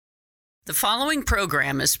The following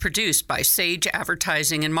program is produced by Sage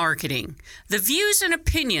Advertising and Marketing. The views and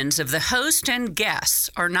opinions of the host and guests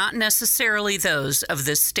are not necessarily those of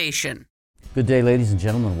this station. Good day, ladies and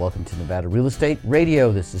gentlemen. Welcome to Nevada Real Estate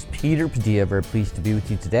Radio. This is Peter Padilla. Very pleased to be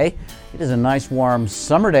with you today. It is a nice, warm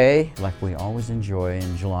summer day, like we always enjoy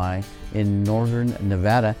in July in northern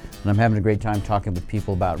Nevada. And I'm having a great time talking with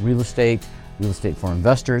people about real estate for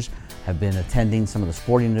investors. I've been attending some of the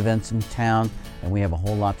sporting events in town, and we have a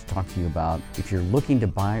whole lot to talk to you about if you're looking to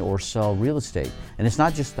buy or sell real estate. And it's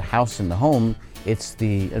not just the house and the home, it's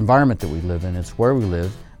the environment that we live in, it's where we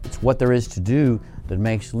live, it's what there is to do that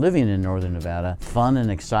makes living in northern Nevada fun and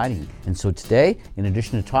exciting. And so today, in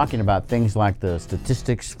addition to talking about things like the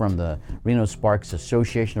statistics from the Reno-Sparks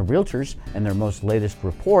Association of Realtors and their most latest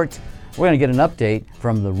report, we're going to get an update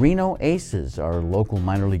from the Reno Aces, our local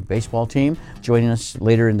minor league baseball team. Joining us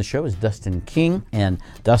later in the show is Dustin King, and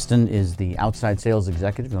Dustin is the outside sales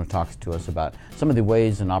executive. He's going to talk to us about some of the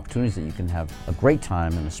ways and opportunities that you can have a great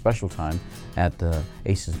time and a special time at the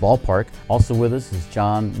Aces ballpark. Also with us is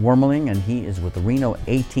John Wormeling, and he is with the Reno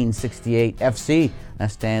 1868 FC.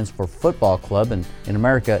 That stands for Football Club, and in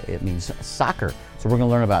America it means soccer. So we're going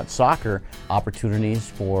to learn about soccer opportunities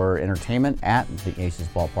for entertainment at the Aces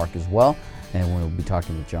ballpark as well. And we'll be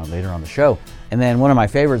talking with John later on the show. And then one of my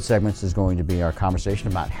favorite segments is going to be our conversation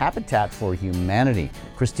about Habitat for Humanity.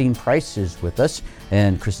 Christine Price is with us,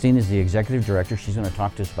 and Christine is the executive director. She's going to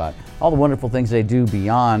talk to us about all the wonderful things they do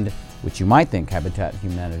beyond which you might think Habitat for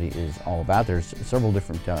Humanity is all about. There's several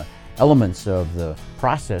different elements of the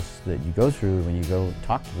process that you go through when you go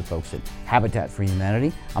talk to the folks at Habitat for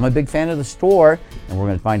Humanity. I'm a big fan of the store, and we're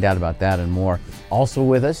going to find out about that and more. Also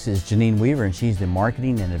with us is Janine Weaver, and she's the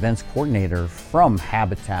marketing and events coordinator from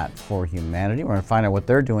Habitat for Humanity. We're going to find out what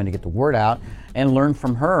they're doing to get the word out and learn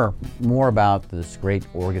from her more about this great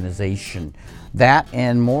organization. That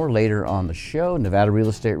and more later on the show, Nevada Real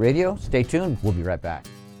Estate Radio. Stay tuned. We'll be right back.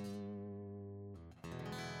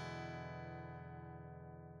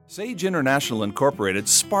 Sage International Incorporated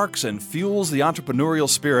sparks and fuels the entrepreneurial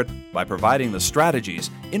spirit by providing the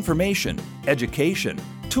strategies, information, education,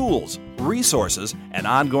 tools, resources, and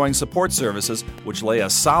ongoing support services which lay a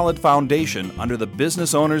solid foundation under the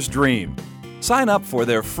business owner's dream. Sign up for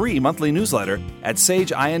their free monthly newsletter at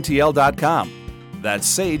sageintl.com.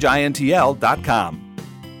 That's sageintl.com.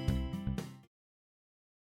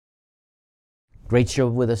 Great show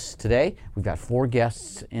with us today. We've got 4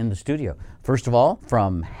 guests in the studio. First of all,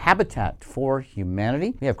 from Habitat for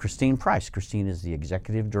Humanity, we have Christine Price. Christine is the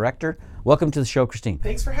executive director. Welcome to the show, Christine.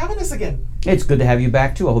 Thanks for having us again. It's good to have you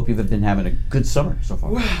back, too. I hope you've been having a good summer so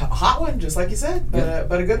far. A hot one, just like you said,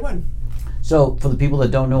 but a good one. So, for the people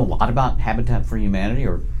that don't know a lot about Habitat for Humanity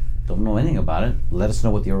or don't know anything about it, let us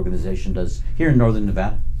know what the organization does here in northern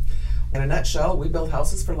Nevada. In a nutshell, we build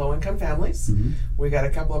houses for low-income families. Mm-hmm. We got a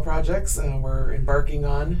couple of projects we're embarking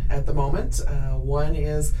on at the moment. One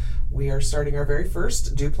is we are starting our very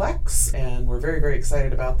first duplex, and we're very, very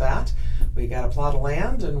excited about that. We got a plot of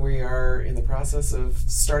land, and we are in the process of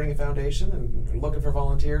starting a foundation and looking for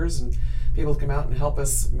volunteers and people to come out and help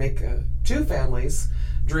us make 2 families'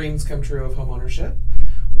 dreams come true of homeownership.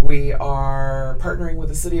 We are partnering with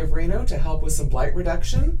the city of Reno to help with some blight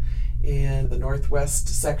reduction in the northwest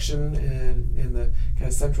section and in the kind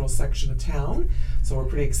of central section of town. So we're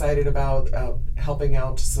pretty excited about helping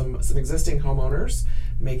out some existing homeowners,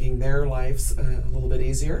 making their lives a little bit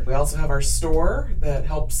easier. We also have our store that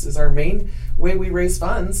is our main way we raise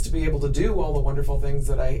funds to be able to do all the wonderful things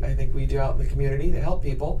that I think we do out in the community to help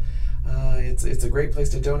people. It's a great place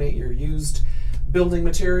to donate your used building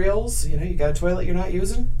materials. You know, you got a toilet you're not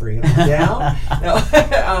using, bring it on down.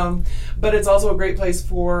 No. But it's also a great place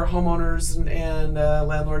for homeowners and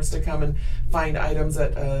landlords to come and find items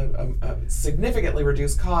at a significantly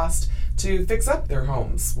reduced cost to fix up their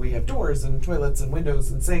homes. We have doors and toilets and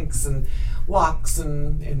windows and sinks and locks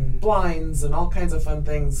and blinds and all kinds of fun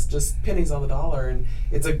things, just pennies on the dollar. And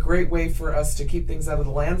it's a great way for us to keep things out of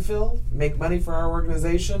the landfill, make money for our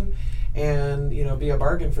organization, and be a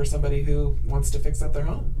bargain for somebody who wants to fix up their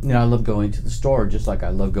home. I love going to the store, just like I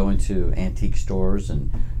love going to antique stores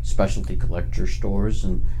and specialty collector stores.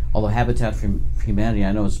 And although Habitat for Humanity,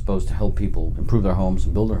 I know is supposed to help people improve their homes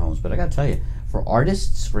and build their homes, but I got to tell you, for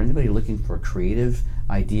artists, for anybody looking for creative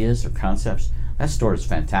ideas or concepts, that store is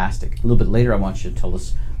fantastic. A little bit later, I want you to tell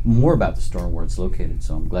us more about the store and where it's located.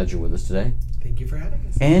 So I'm glad you're with us today. Thank you for having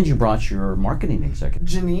us. And you brought your marketing executive.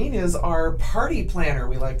 Janine is our party planner,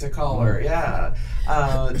 we like to call her. Yeah.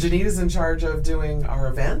 Janine is in charge of doing our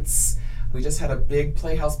events. We just had a big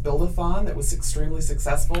Playhouse Build-a-thon that was extremely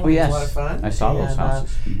successful. Oh, yes. It was a lot of fun. I saw those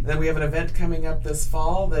houses. Then we have an event coming up this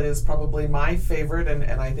fall that is probably my favorite, and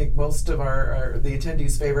I think most of the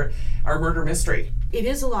attendees' favorite, our murder mystery. It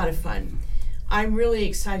is a lot of fun. I'm really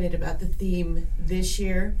excited about the theme this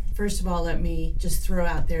year. First of all, let me just throw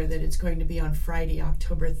out there that it's going to be on Friday,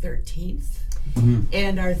 October 13th. Mm-hmm.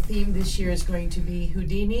 And our theme this year is going to be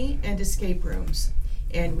Houdini and escape rooms.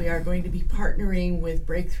 And we are going to be partnering with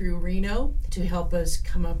Breakthrough Reno to help us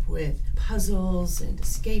come up with puzzles and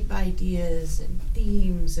escape ideas and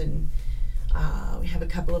themes, and we have a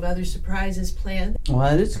couple of other surprises planned.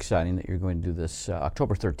 Well, it is exciting that you're going to do this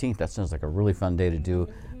October 13th. That sounds like a really fun day to do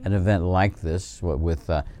an event like this with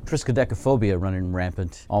triskaidekaphobia running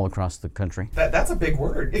rampant all across the country. That's a big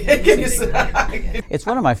word. It's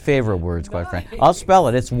one of my favorite words, quite frankly. I'll spell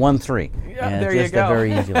it. It's 1-3. Yeah, and there just you go.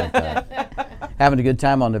 Very easy like that. Having a good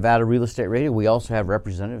time on Nevada Real Estate Radio. We also have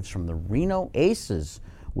representatives from the Reno Aces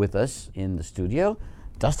with us in the studio.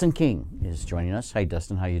 Dustin King is joining us. Hey,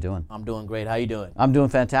 Dustin, how you doing? I'm doing great. How you doing? I'm doing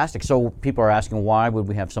fantastic. So people are asking, why would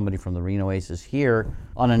we have somebody from the Reno Aces here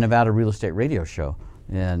on a Nevada Real Estate Radio show?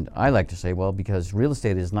 And I like to say, well, because real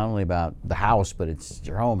estate is not only about the house, but it's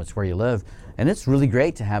your home, it's where you live. And it's really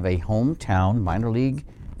great to have a hometown minor league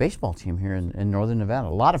baseball team here in Northern Nevada. A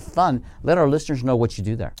lot of fun. Let our listeners know what you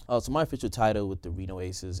do there. So my official title with the Reno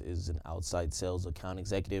Aces is an outside sales account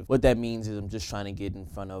executive. What that means is I'm just trying to get in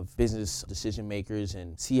front of business decision makers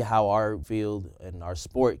and see how our field and our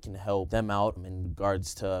sport can help them out in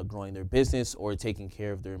regards to growing their business or taking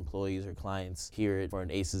care of their employees or clients here for an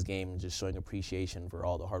Aces game, and just showing appreciation for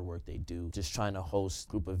all the hard work they do. Just trying to host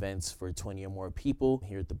group events for 20 or more people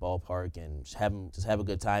here at the ballpark and just have a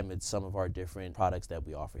good time at some of our different products that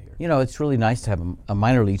we offer here. You know, it's really nice to have a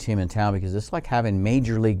minor league team in town, because it's like having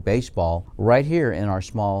Major League Baseball right here in our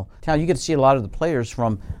small town. You get to see a lot of the players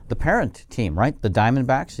from the parent team, right? The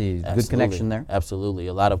Diamondbacks, good connection there. Absolutely.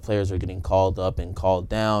 A lot of players are getting called up and called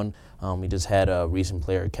down. We just had a recent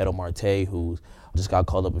player, Ketel Marte, who just got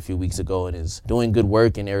called up a few weeks ago and is doing good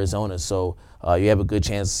work in Arizona. So you have a good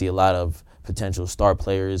chance to see a lot of potential star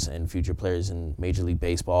players and future players in Major League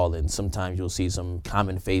Baseball, and sometimes you'll see some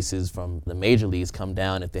common faces from the major leagues come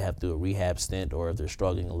down if they have to do a rehab stint or if they're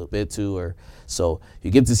struggling a little bit too. Or so you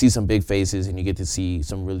get to see some big faces and you get to see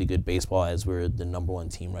some really good baseball, as we're the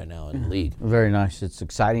 #1 team right now in the league. Very nice. It's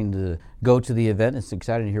exciting to go to the event. It's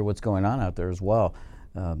exciting to hear what's going on out there as well.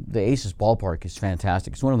 The Aces ballpark is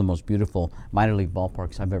fantastic. It's one of the most beautiful minor league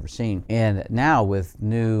ballparks I've ever seen. And now with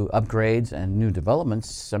new upgrades and new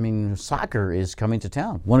developments, I mean, soccer is coming to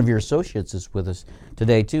town. One of your associates is with us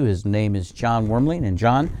today too. His name is John Wormling. And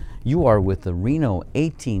John, you are with the Reno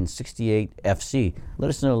 1868 FC. Let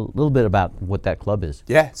us know a little bit about what that club is.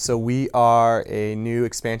 Yeah, so we are a new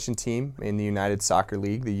expansion team in the United Soccer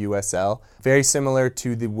League, the USL. Very similar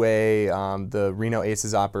to the way the Reno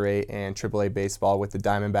Aces operate and AAA baseball with the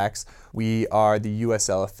Diamondbacks. We are the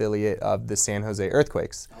USL affiliate of the San Jose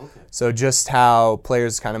Earthquakes. Okay. So just how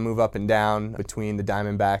players kind of move up and down between the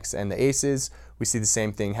Diamondbacks and the Aces, we see the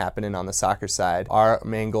same thing happening on the soccer side. Our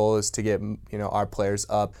main goal is to get our players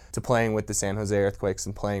up to playing with the San Jose Earthquakes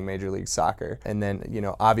and playing Major League Soccer. And then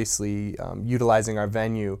obviously utilizing our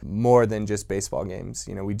venue more than just baseball games.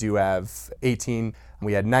 We do have 18.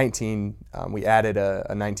 We had 19. We added a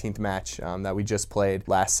 19th match that we just played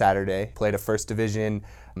last Saturday. Played a first division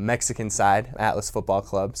Mexican side, Atlas Football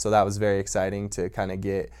Club. So that was very exciting to kind of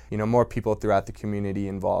get more people throughout the community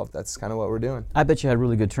involved. That's kind of what we're doing. I bet you had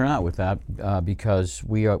really good turnout with that because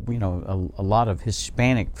we are, a lot of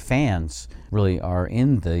Hispanic fans really are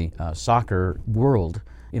in the soccer world.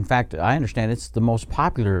 In fact, I understand it's the most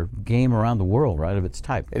popular game around the world, right, of its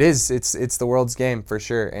type. It is. It's the world's game for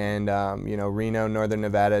sure. And, Reno, Northern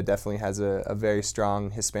Nevada definitely has a very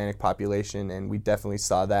strong Hispanic population, and we definitely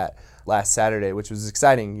saw that last Saturday, which was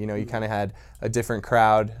exciting. You kind of had a different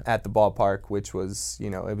crowd at the ballpark, which was,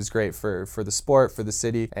 it was great for the sport, for the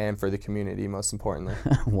city, and for the community, most importantly.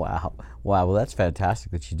 Wow. Well, that's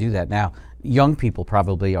fantastic that you do that. Now, young people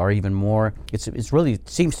probably are even more, it really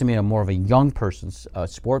seems to me more of a young person's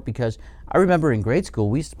sport, because I remember in grade school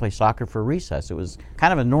we used to play soccer for recess. It was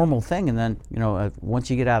kind of a normal thing, and then, once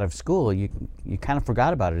you get out of school, you kind of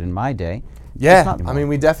forgot about it in my day. Yeah, I mean,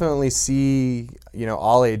 we definitely see,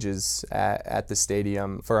 all ages at the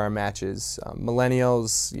stadium for our matches.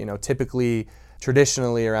 Millennials, typically,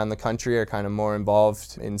 traditionally around the country are kind of more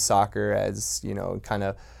involved in soccer as, kind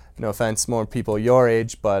of no offense, more people your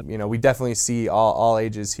age, but we definitely see all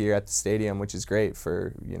ages here at the stadium, which is great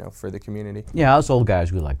for for the community. Yeah, us old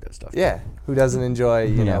guys, we like that stuff. Yeah, who doesn't enjoy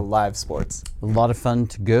live sports? A lot of fun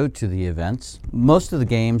to go to the events. Most of the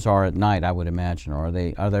games are at night, I would imagine, or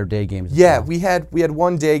are there day games? Yeah, well? we had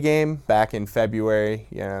one day game back in February,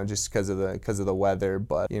 just because of the weather,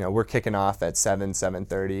 but we're kicking off at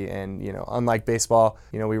 7:30, and unlike baseball,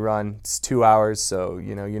 we run 2 hours, so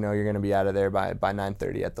you're going to be out of there by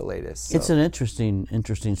 9:30 at the latest. So. It's an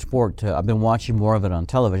interesting sport. I've been watching more of it on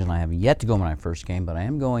television. I have yet to go to my first game, but I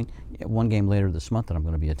am going one game later this month that I'm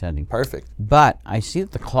going to be attending. Perfect. But I see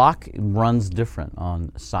that the clock runs different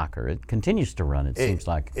on soccer. It continues to run, it seems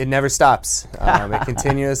like. It never stops. It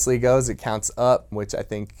continuously goes. It counts up, which I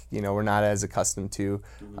think we're not as accustomed to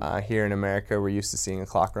here in America. We're used to seeing a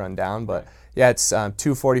clock run down, but yeah, it's 2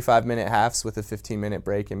 45-minute halves with a 15-minute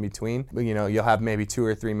break in between. You'll have maybe 2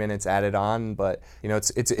 or 3 minutes added on, but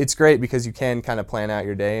it's great because you can kind of plan out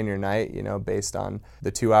your day and your night, based on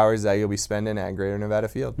the 2 hours that you'll be spending at Greater Nevada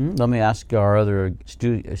Field. Let me ask our other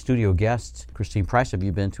studio guests, Christine Price, have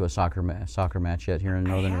you been to a soccer match yet here in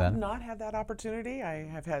Northern Nevada? I have not had that opportunity. I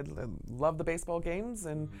have loved the baseball games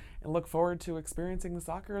and look forward to experiencing the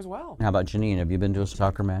soccer as well. How about Janine? Have you been to a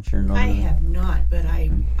soccer match here in Northern Nevada? I have not, but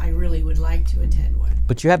I really would like to attend one.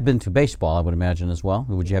 But you have been to baseball, I would imagine, as well.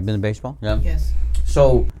 Would you have been to baseball? Yeah. Yes.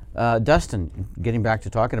 So, Dustin, getting back to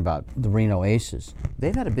talking about the Reno Aces,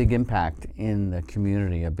 they've had a big impact in the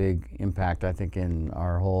community, a big impact, I think, in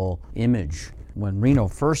our whole image. When Reno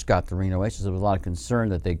first got the Reno Aces, there was a lot of concern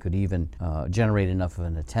that they could even generate enough of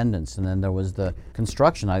an attendance. And then there was the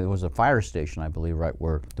construction. There was a fire station, I believe, right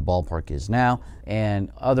where the ballpark is now, and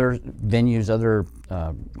other venues,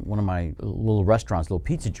 one of my little restaurants, little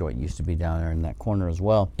pizza joint used to be down there in that corner as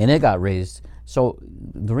well, and it got raised. So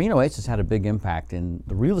the Reno Aces had a big impact in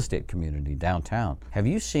the real estate community downtown. Have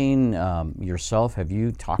you seen yourself, have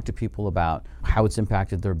you talked to people about how it's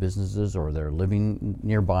impacted their businesses or their living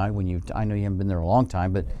nearby? I know you haven't been there a long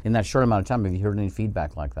time, but in that short amount of time, have you heard any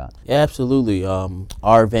feedback like that? Yeah, absolutely.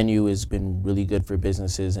 Our venue has been really good for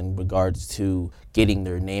businesses in regards to getting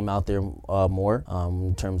their name out there more.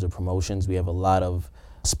 In terms of promotions, we have a lot of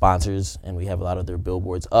sponsors and we have a lot of their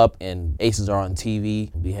billboards up, and Aces are on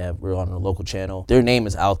TV. We're on a local channel. Their name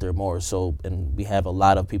is out there more, and we have a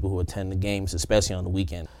lot of people who attend the games, especially on the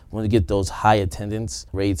weekend. When we get those high attendance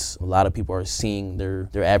rates, a lot of people are seeing their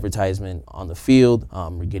advertisement on the field.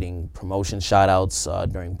 We're getting promotion shout-outs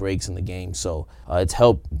during breaks in the game. So it's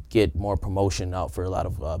helped get more promotion out for a lot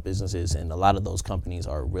of businesses, and a lot of those companies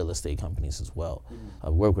are real estate companies as well. I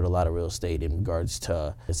work with a lot of real estate in regards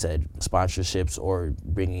to, I said, sponsorships or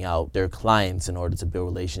bringing out their clients in order to build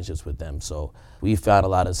relationships with them. So we found a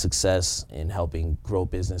lot of success in helping grow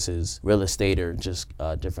businesses, real estate, or just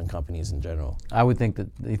different companies in general. I would think that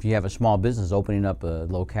if you have a small business, opening up a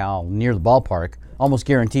locale near the ballpark almost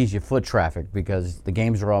guarantees you foot traffic because the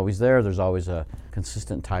games are always there. There's always a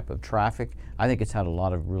consistent type of traffic. I think it's had a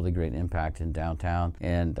lot of really great impact in downtown.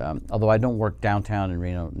 And although I don't work downtown in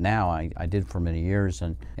Reno now, I did for many years.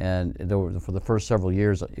 And for the first several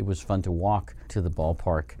years, it was fun to walk to the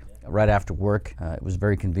ballpark right after work. It was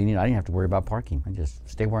very convenient. I didn't have to worry about parking. I just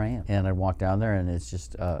stay where I am. And I walk down there, and it's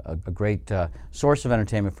just a great source of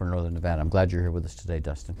entertainment for Northern Nevada. I'm glad you're here with us today,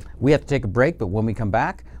 Dustin. We have to take a break, but when we come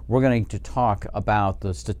back, we're going to talk about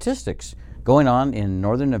the statistics going on in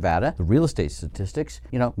Northern Nevada, the real estate statistics.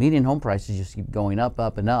 Median home prices just keep going up,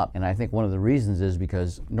 up, and up. And I think one of the reasons is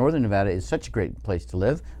because Northern Nevada is such a great place to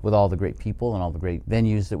live with all the great people and all the great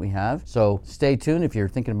venues that we have. So stay tuned. If you're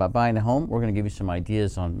thinking about buying a home, we're going to give you some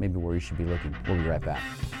ideas on maybe where you should be looking. We'll be right back.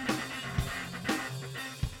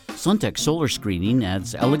 Suntech Solar Screening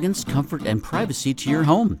adds elegance, comfort, and privacy to your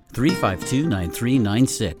home.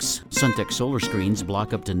 352-9396. Suntech Solar Screens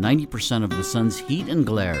block up to 90% of the sun's heat and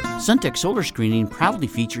glare. Suntech Solar Screening proudly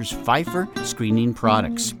features Pfeiffer screening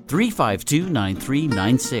products.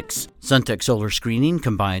 352-9396. Suntech Solar Screening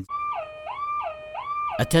combined.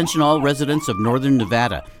 Attention all residents of Northern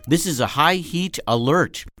Nevada. This is a high heat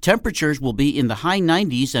alert. Temperatures will be in the high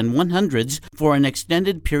 90s and 100s for an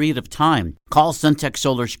extended period of time. Call Suntech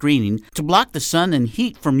Solar Screening to block the sun and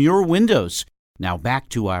heat from your windows. Now back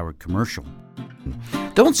to our commercial.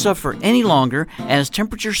 Don't suffer any longer as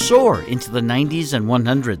temperatures soar into the 90s and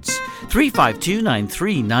 100s.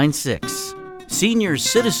 352-9396. Senior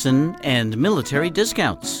citizen and military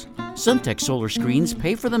discounts. Suntech Solar Screens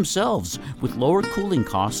pay for themselves with lower cooling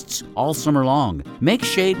costs all summer long. Make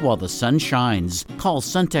shade while the sun shines. Call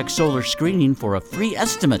Suntech Solar Screening for a free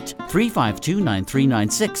estimate.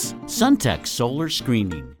 352-9396. Suntech Solar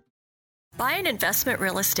Screening. Buying investment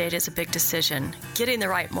real estate is a big decision. Getting the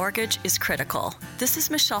right mortgage is critical. This is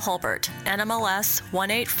Michelle Hulbert, NMLS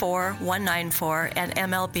 184194 and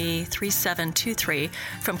MLB 3723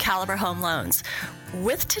 from Caliber Home Loans.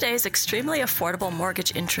 With today's extremely affordable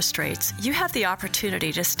mortgage interest rates, you have the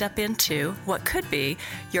opportunity to step into what could be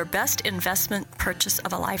your best investment purchase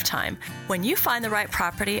of a lifetime. When you find the right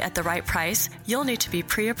property at the right price, you'll need to be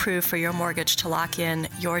pre-approved for your mortgage to lock in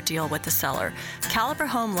your deal with the seller. Caliber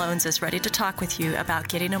Home Loans is ready to talk with you about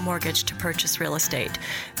getting a mortgage to purchase real estate.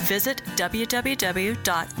 Visit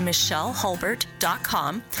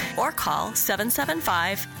www.michellehulbert.com or call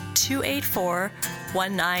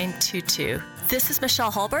 775-284-1922. This is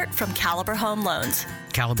Michelle Hulbert from Caliber Home Loans.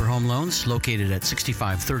 Caliber Home Loans, located at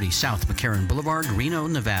 6530 South McCarran Boulevard, Reno,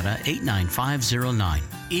 Nevada, 89509.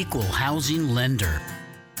 Equal housing lender.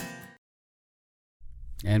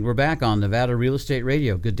 And we're back on Nevada Real Estate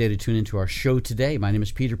Radio. Good day to tune into our show today. My name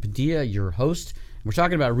is Peter Padilla, your host. We're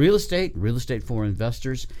talking about real estate for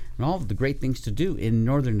investors, and all of the great things to do in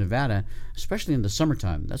northern Nevada, especially in the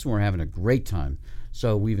summertime. That's when we're having a great time.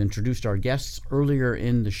 So we've introduced our guests earlier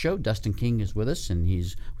in the show. Dustin King is with us, and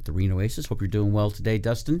he's with the Reno Aces. Hope you're doing well today,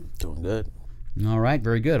 Dustin. Doing good. All right,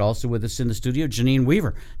 very good. Also with us in the studio, Janine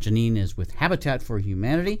Weaver. Janine is with Habitat for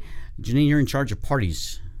Humanity. Janine, you're in charge of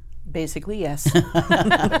parties. Basically, yes.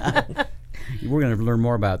 We're going to learn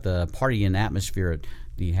more about the party and atmosphere at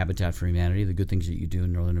the Habitat for Humanity, the good things that you do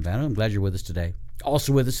in northern Nevada. I'm glad you're with us today.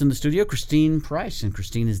 Also with us in the studio, Christine Price, and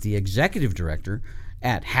Christine is the executive director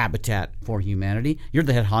at Habitat for Humanity. You're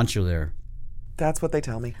the head honcho there. That's what they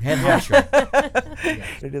tell me. Head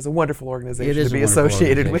honcho. It is a wonderful organization to be wonderful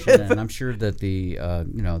associated with. And I'm sure that the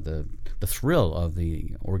thrill of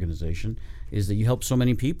the organization is that you help so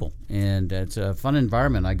many people, and it's a fun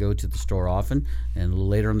environment. I go to the store often, and a little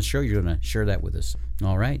later on the show, you're going to share that with us.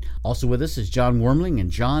 All right. Also with us is John Wormling, and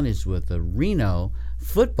John is with the Reno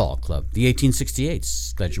Football Club, the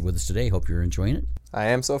 1868s. Glad you're with us today. Hope you're enjoying it. I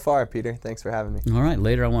am so far, Peter. Thanks for having me. All right.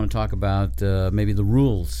 Later, I want to talk about maybe the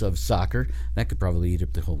rules of soccer. That could probably eat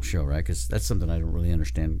up the whole show, right? Because that's something I don't really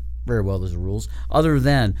understand very well, those rules, other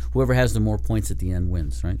than whoever has the more points at the end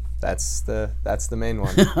wins, right? That's the main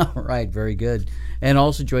one. All right, very good. And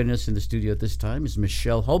also joining us in the studio at this time is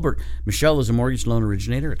Michelle Hulbert. Michelle is a mortgage loan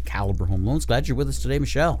originator at Caliber Home Loans. Glad you're with us today,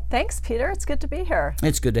 Michelle. Thanks, Peter. It's good to be here.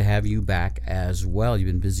 It's good to have you back as well. You've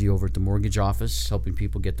been busy over at the mortgage office helping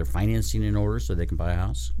people get their financing in order so they can buy a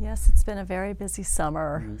house. Yes, it's been a very busy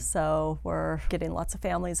summer. Mm-hmm. So we're getting lots of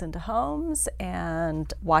families into homes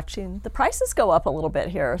and watching the prices go up a little bit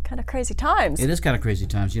here. Kind of crazy times. It is kind of crazy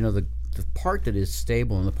times. You know, the part that is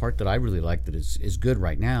stable and the part that I really like that is good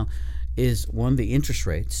right now is, one, the interest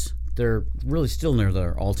rates. They're really still near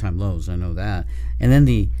their all-time lows, I know that. And then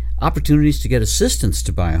the opportunities to get assistance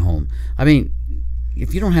to buy a home. I mean,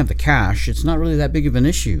 if you don't have the cash, it's not really that big of an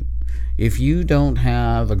issue. If you don't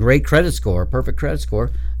have a great credit score, a perfect credit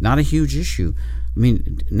score, not a huge issue. I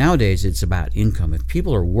mean, nowadays it's about income. If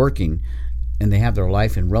people are working and they have their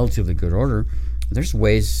life in relatively good order, there's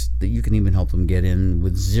ways that you can even help them get in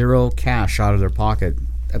with zero cash out of their pocket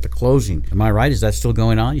at the closing. Am I right? Is that still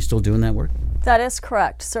going on? You still doing that work? That is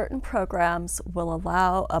correct. Certain programs will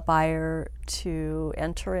allow a buyer to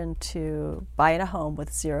enter into buying a home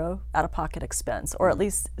with zero out-of-pocket expense, or at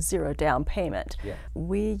least zero down payment. Yeah.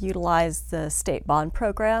 We utilize the state bond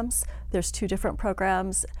programs. There's 2 different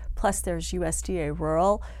programs, plus there's USDA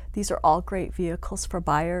Rural. These are all great vehicles for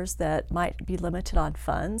buyers that might be limited on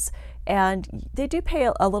funds. And they do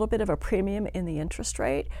pay a little bit of a premium in the interest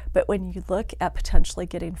rate, but when you look at potentially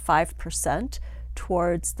getting 5%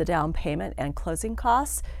 towards the down payment and closing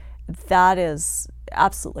costs, that is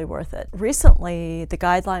absolutely worth it. Recently, the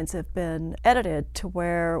guidelines have been edited to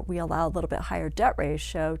where we allow a little bit higher debt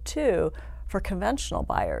ratio too for conventional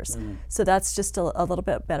buyers. Mm. So that's just a little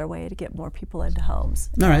bit better way to get more people into homes.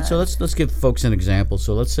 All right, so let's give folks an example.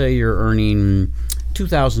 So let's say you're earning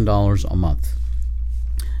 $2,000 a month.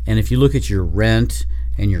 And if you look at your rent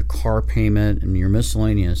and your car payment and your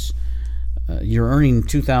miscellaneous, you're earning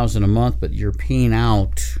 $2,000 a month, but you're paying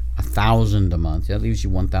out $1,000 a month. That leaves you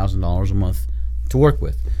 $1,000 a month to work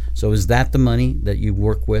with. So is that the money that you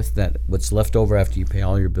work with, that what's left over after you pay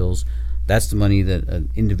all your bills, that's the money that an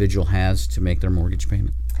individual has to make their mortgage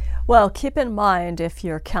payment? Well, keep in mind, if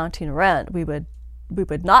you're counting rent, we would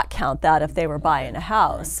not count that if they were buying a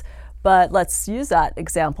house. But let's use that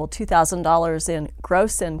example. $2,000 in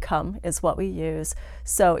gross income is what we use.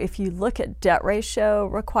 So if you look at debt ratio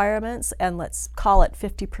requirements, and let's call it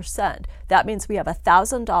 50%, that means we have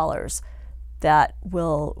 $1,000 that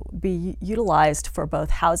will be utilized for both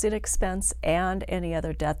housing expense and any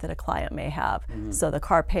other debt that a client may have. Mm-hmm. So the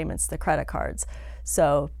car payments, the credit cards.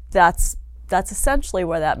 So that's that's essentially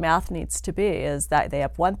where that math needs to be, is that they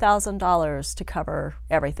have $1,000 to cover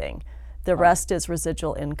everything. The rest is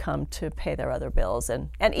residual income to pay their other bills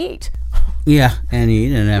and eat. Yeah, and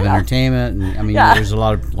eat and have entertainment. And I mean, there's a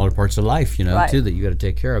lot of parts of life, too, that you got to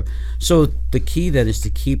take care of. So the key then is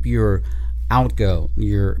to keep your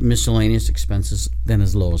your miscellaneous expenses then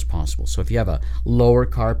as low as possible. So if you have a lower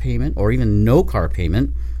car payment or even no car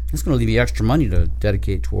payment, that's going to leave you extra money to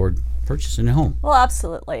dedicate toward purchasing a home. Well,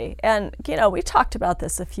 absolutely. And, we talked about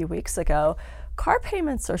this a few weeks ago. Car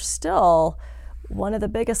payments are still one of the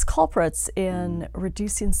biggest culprits in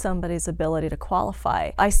reducing somebody's ability to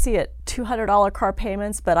qualify. I see it $200 car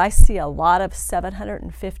payments, but I see a lot of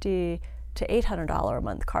 $750 to $800 a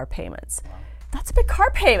month car payments. That's a big car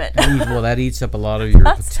payment. Well, that eats up a lot of your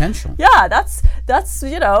potential. Yeah, that's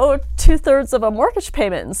 2/3 of a mortgage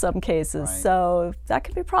payment in some cases. Right. So that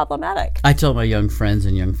can be problematic. I tell my young friends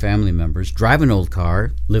and young family members, drive an old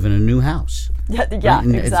car, live in a new house. Yeah, right?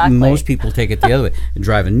 Exactly. Most people take it the other way.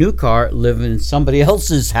 Drive a new car, live in somebody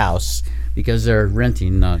else's house because they're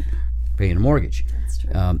renting, not paying a mortgage. That's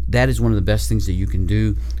true. That is one of the best things that you can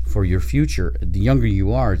do for your future. The younger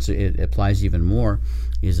you are, it applies even more,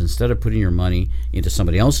 is instead of putting your money into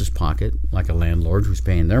somebody else's pocket, like a landlord who's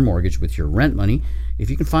paying their mortgage with your rent money,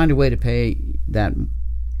 if you can find a way to pay that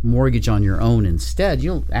mortgage on your own instead,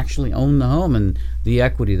 you'll actually own the home and the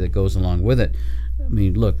equity that goes along with it. I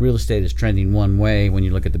mean, look, real estate is trending one way. When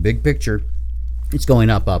you look at the big picture, it's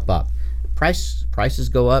going up, up, up. Prices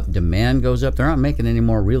go up, demand goes up. They're not making any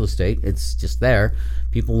more real estate. It's just there.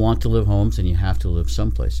 People want to live homes, and you have to live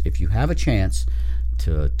someplace. If you have a chance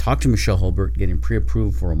to talk to Michelle Holbert, getting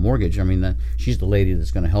pre-approved for a mortgage, she's the lady that's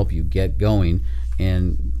going to help you get going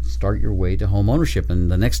and start your way to home ownership. And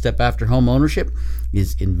the next step after home ownership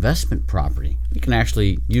is investment property. You can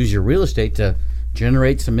actually use your real estate to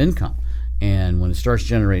generate some income. And when it starts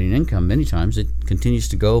generating income, many times it continues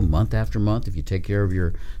to go month after month. If you take care of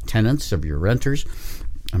your tenants, of your renters,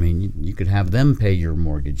 you could have them pay your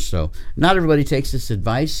mortgage. So not everybody takes this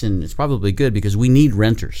advice, and it's probably good because we need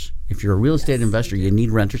renters. If you're a real estate investor, you need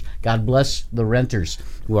renters. God bless the renters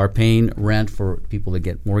who are paying rent for people that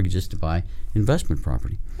get mortgages to buy investment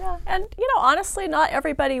property. Yeah, and honestly, not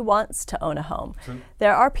everybody wants to own a home. True.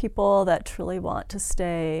 There are people that truly want to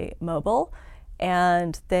stay mobile,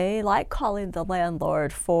 and they like calling the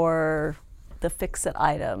landlord for the fix-it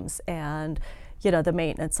items and the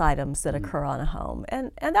maintenance items that occur on a home.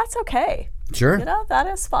 And that's okay. Sure. That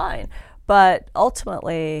is fine. But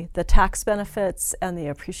ultimately, the tax benefits and the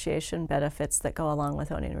appreciation benefits that go along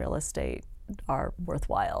with owning real estate are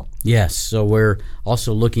worthwhile. Yes. So we're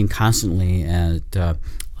also looking constantly at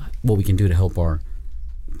what we can do to help our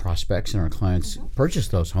prospects and our clients purchase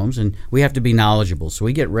those homes, and we have to be knowledgeable. So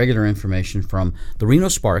we get regular information from the Reno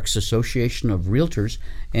Sparks Association of Realtors,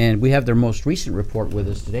 and we have their most recent report with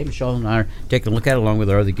us today. Michelle and I are taking a look at it along with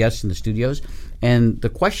our other guests in the studios. And the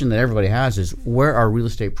question that everybody has is, where are real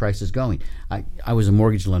estate prices going? I was a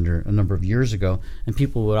mortgage lender a number of years ago, and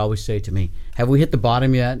people would always say to me, have we hit the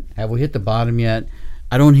bottom yet? Have we hit the bottom yet?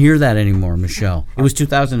 I don't hear that anymore, Michelle. It was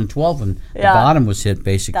 2012 when the bottom was hit,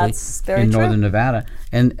 basically, in northern Nevada.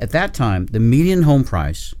 And at that time, the median home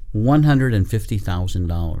price,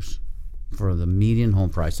 $150,000 for the median home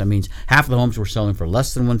price. That means half of the homes were selling for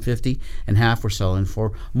less than $150,000 and half were selling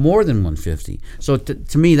for more than $150,000. So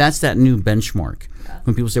to me, that's that new benchmark.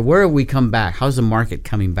 When people say, where have we come back? How's the market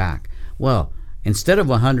coming back? Well, instead of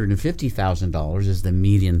 $150,000 is the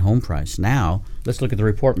median home price. Now, let's look at the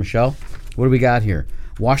report, Michelle. What do we got here?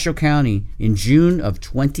 Washoe County in June of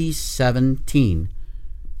 2017,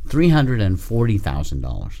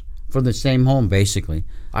 $340,000 for the same home, basically.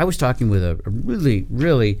 I was talking with a really,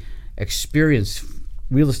 really experienced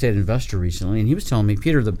real estate investor recently, and he was telling me,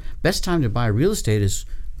 Peter, the best time to buy real estate is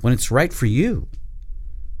when it's right for you.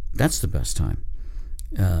 That's the best time.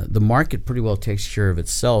 The market pretty well takes care of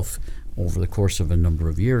itself over the course of a number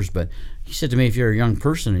of years, but he said to me, if you're a young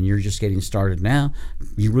person and you're just getting started now,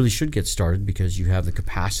 you really should get started because you have the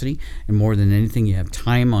capacity, and more than anything, you have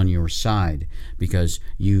time on your side because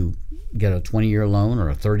you get a 20-year loan or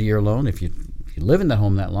a 30-year loan. If you live in that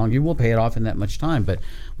home that long, you will pay it off in that much time. But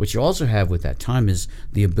what you also have with that time is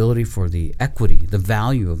the ability for the equity, the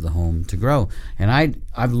value of the home to grow. And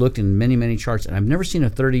I've looked in many, many charts, and I've never seen a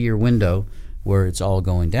 30-year window where it's all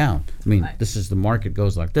going down. I mean, This is the market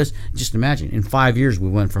goes like this. Just imagine, in 5 years, we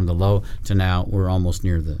went from the low to now we're almost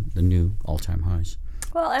near the new all-time highs.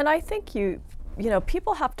 Well, and I think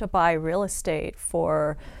people have to buy real estate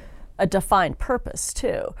for a defined purpose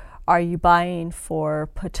too. Are you buying for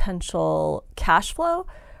potential cash flow?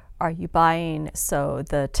 Are you buying so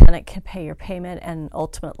the tenant can pay your payment and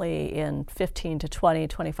ultimately in 15 to 20,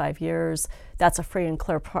 25 years, that's a free and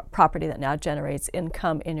clear property that now generates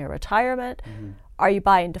income in your retirement? Are you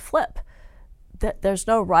buying to flip? There's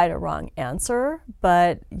no right or wrong answer,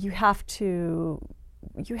 but you have to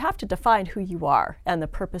define who you are and the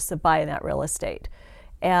purpose of buying that real estate.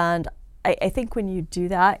 And I think when you do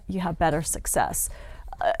that, you have better success.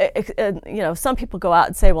 Some people go out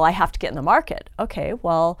and say, well, I have to get in the market. Okay,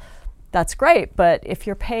 well, that's great, but if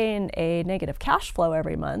you're paying a negative cash flow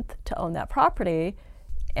every month to own that property,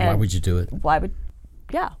 why would you do it? Why would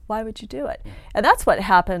you do it? And that's what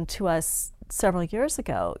happened to us several years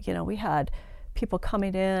ago. We had people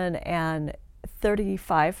coming in, and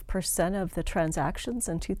 35% of the transactions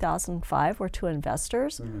in 2005 were to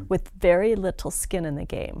investors with very little skin in the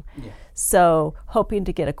game. So hoping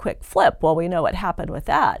to get a quick flip. Well, we know what happened with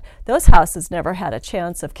that. Those houses never had a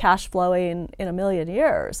chance of cash flowing in a million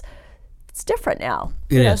years. It's different now.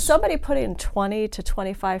 Somebody putting 20 to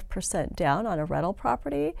 25% down on a rental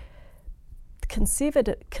property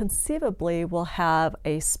conceivably will have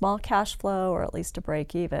a small cash flow or at least a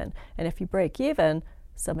break even. And if you break even,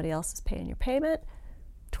 somebody else is paying your payment.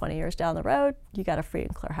 20 years down the road, you got a free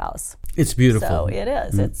and clear house. It's beautiful. So it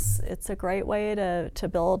is. It's a great way to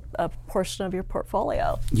build a portion of your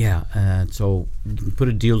portfolio. Yeah, so you can put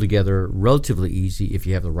a deal together relatively easy if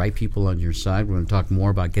you have the right people on your side. We're going to talk more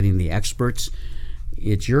about getting the experts.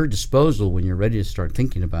 It's your disposal when you're ready to start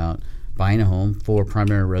thinking about buying a home for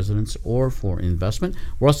primary residence or for investment.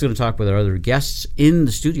 We're also going to talk with our other guests in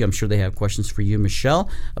the studio. I'm sure they have questions for you, Michelle,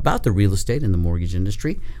 about the real estate and the mortgage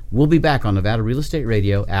industry. We'll be back on Nevada Real Estate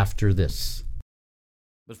Radio after this.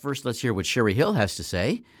 But first, let's hear what Sherry Hill has to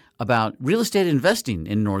say about real estate investing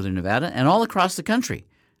in Northern Nevada and all across the country.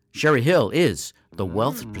 Sherry Hill is the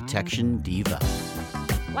Wealth Protection Diva.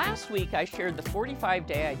 Last week, I shared the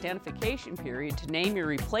 45-day identification period to name your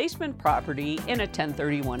replacement property in a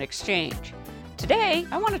 1031 exchange. Today,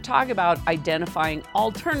 I want to talk about identifying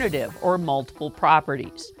alternative or multiple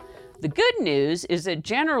properties. The good news is that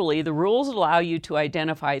generally the rules allow you to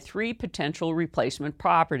identify 3 potential replacement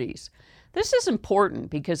properties. This is important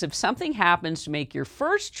because if something happens to make your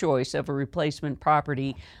first choice of a replacement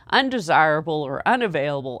property undesirable or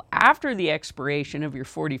unavailable after the expiration of your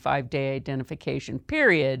 45-day identification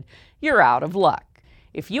period, you're out of luck.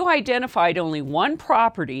 If you identified only one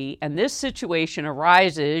property and this situation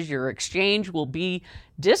arises, your exchange will be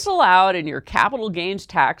disallowed and your capital gains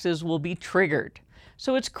taxes will be triggered.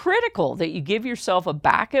 So it's critical that you give yourself a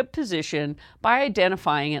backup position by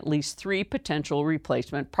identifying at least 3 potential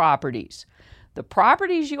replacement properties. The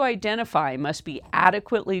properties you identify must be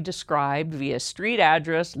adequately described via street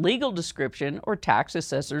address, legal description, or tax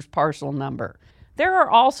assessor's parcel number. There are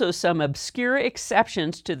also some obscure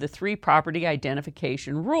exceptions to the 3 property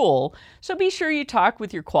identification rule, so be sure you talk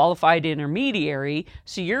with your qualified intermediary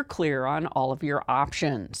so you're clear on all of your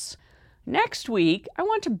options. Next week, I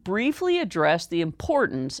want to briefly address the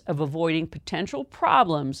importance of avoiding potential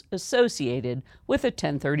problems associated with a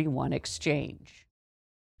 1031 exchange.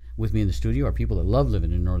 With me in the studio are people that love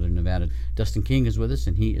living in Northern Nevada. Dustin King is with us,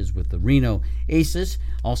 and he is with the Reno Aces.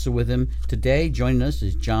 Also with him today, joining us,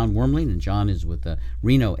 is John Wormling, and John is with the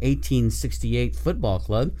Reno 1868 Football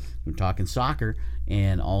Club. We're talking soccer.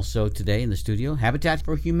 And also today in the studio, Habitat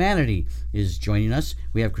for Humanity is joining us.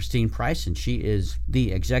 We have Christine Price, and she is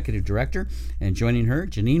the executive director. And joining her,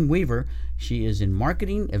 Janine Weaver. She is in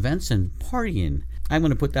marketing, events, and partying. I'm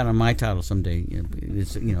going to put that on my title someday.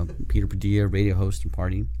 It's, Peter Padilla, radio host and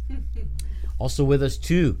partying. Also with us,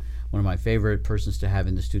 too, one of my favorite persons to have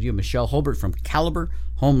in the studio, Michelle Holbert from Caliber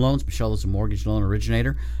Home Loans. Michelle is a mortgage loan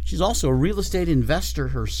originator. She's also a real estate investor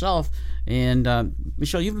herself. And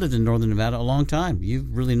Michelle, you've lived in Northern Nevada a long time. You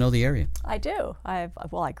really know the area. I do. I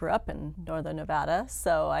grew up in Northern Nevada,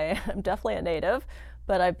 so I am definitely a native.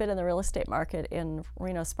 But I've been in the real estate market in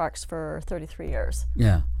Reno Sparks for 33 years.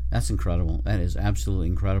 Yeah, that's incredible. That is absolutely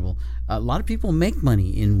incredible. A lot of people make money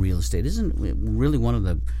in real estate. Isn't it really one of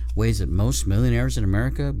the ways that most millionaires in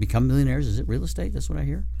America become millionaires? Is it real estate? That's what I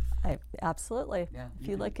hear. Absolutely. Yeah, if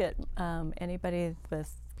you look at anybody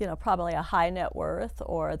with probably a high net worth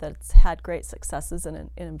or that's had great successes in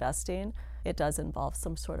investing, it does involve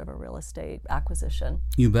some sort of a real estate acquisition.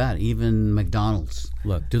 You bet. Even McDonald's.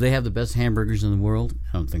 Look, do they have the best hamburgers in the world?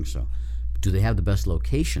 I don't think so. Do they have the best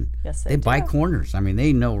location? Yes, they do. Buy corners. I mean,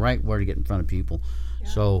 they know right where to get in front of people. Yeah.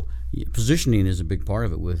 So positioning is a big part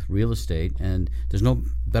of it with real estate, and there's no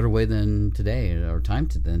better way than today, or time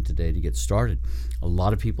than today, to get started. A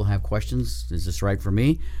lot of people have questions. Is this right for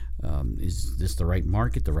me? Is this the right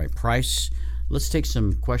market, the right price? let's take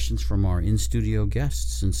some questions from our in-studio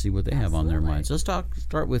guests and see what they have on their Absolutely. minds. Let's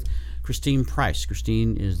start with Christine Price.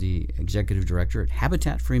 Christine is the Executive Director at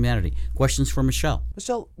Habitat for Humanity. Questions for Michelle.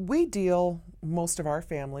 Michelle, we deal, most of our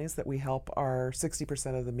families that we help are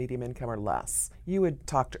 60% of the medium income or less. You had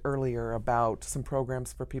talked earlier about some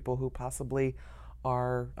programs for people who possibly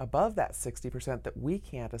are above that 60% that we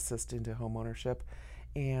can't assist into home ownership,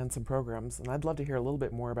 and some programs. And I'd love to hear a little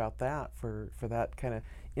bit more about that for that kind of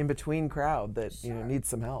in-between crowd that needs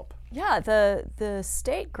some help. Yeah, the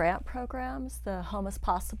state grant programs, the Home is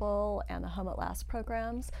Possible and the Home at Last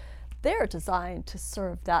programs, they're designed to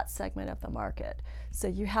serve that segment of the market. So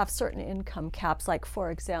you have certain income caps, like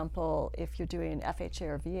for example, if you're doing FHA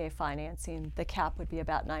or VA financing, the cap would be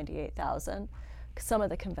about $98,000. Some of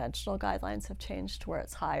the conventional guidelines have changed to where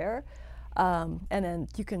it's higher. And then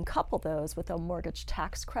you can couple those with a mortgage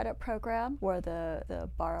tax credit program where the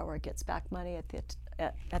borrower gets back money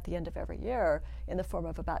at the end of every year in the form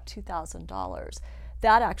of about $2,000.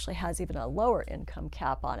 That actually has even a lower income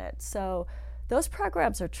cap on it. So those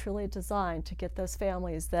programs are truly designed to get those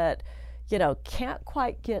families that, can't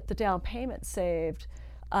quite get the down payment saved,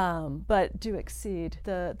 but do exceed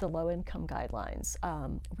the low income guidelines.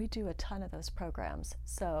 We do a ton of those programs.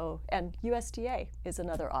 So, and USDA is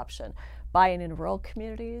another option. Buying in rural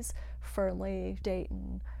communities, Fernley,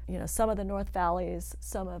 Dayton, some of the North Valleys,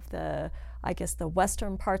 some of the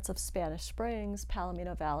western parts of Spanish Springs,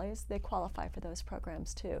 Palomino Valleys, they qualify for those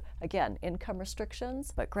programs too. Again, income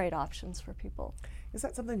restrictions, but great options for people. Is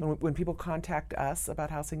that something when people contact us about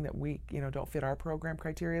housing that we, don't fit our program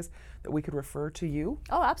criteria, that we could refer to you?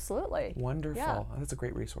 Oh, absolutely. Wonderful. Yeah. That's a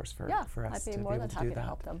great resource for us I'd be to more be than able to happy do to that.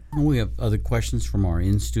 help them. We have other questions from our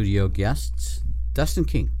in-studio guests. Dustin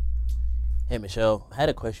King. Hey Michelle, I had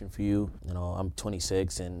a question for you. I'm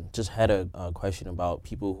 26 and just had a question about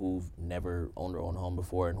people who've never owned their own home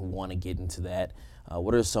before and who want to get into that.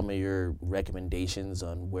 What are some of your recommendations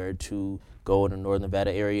on where to go in the Northern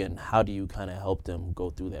Nevada area, and how do you kind of help them go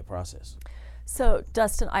through that process? So,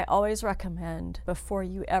 Dustin, I always recommend before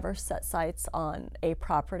you ever set sights on a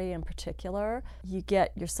property in particular, you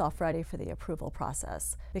get yourself ready for the approval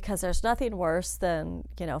process, because there's nothing worse than,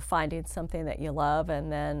 finding something that you love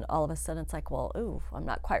and then all of a sudden it's like, well, ooh, I'm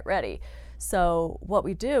not quite ready. So what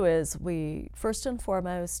we do is we, first and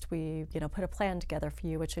foremost, we put a plan together for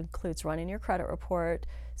you, which includes running your credit report,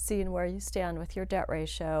 seeing where you stand with your debt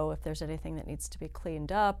ratio, if there's anything that needs to be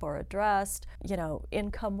cleaned up or addressed,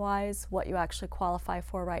 income-wise, what you actually qualify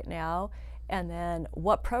for right now, and then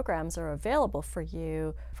what programs are available for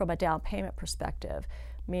you from a down payment perspective.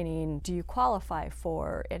 Meaning, do you qualify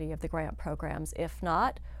for any of the grant programs? If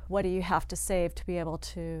not, what do you have to save to be able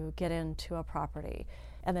to get into a property?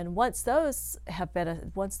 And then once those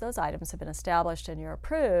items have been established and you're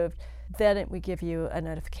approved, then we give you a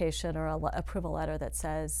notification or an approval letter that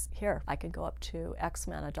says, here, I can go up to X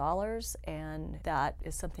amount of dollars, and that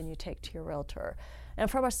is something you take to your realtor.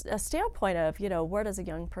 And from a standpoint of, where does a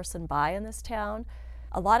young person buy in this town?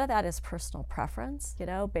 A lot of that is personal preference,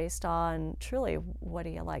 based on truly what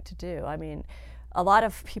do you like to do. I mean, a lot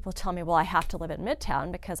of people tell me, well, I have to live in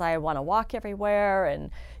Midtown because I want to walk everywhere and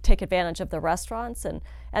take advantage of the restaurants, and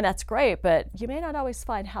that's great, but you may not always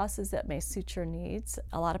find houses that may suit your needs.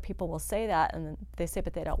 A lot of people will say that, and they say,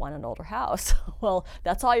 but they don't want an older house. Well,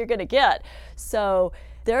 that's all you're going to get. So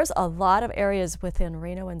there's a lot of areas within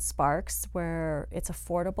Reno and Sparks where it's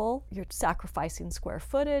affordable. You're sacrificing square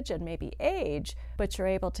footage and maybe age, but you're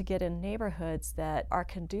able to get in neighborhoods that are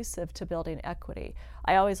conducive to building equity.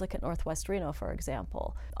 I always look at Northwest Reno, for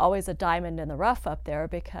example. Always a diamond in the rough up there,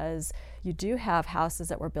 because you do have houses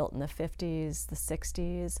that were built in the 50s, the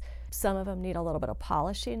 60s. Some of them need a little bit of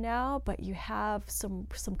polishing now, but you have some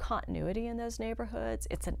continuity in those neighborhoods.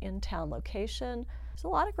 It's an in-town location. There's a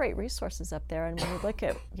lot of great resources up there, and when you look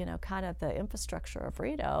at kind of the infrastructure of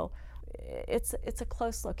Reno, it's a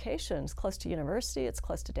close location. It's close to university. It's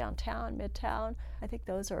close to downtown, Midtown. I think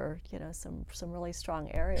those are some really strong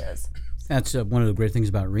areas. That's one of the great things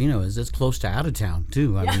about Reno is it's close to out of town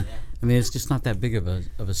too. I mean, it's just not that big of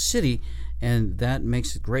a city, and that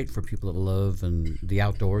makes it great for people that love and the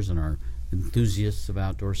outdoors and are enthusiasts of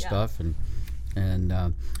outdoor stuff and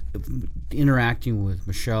interacting with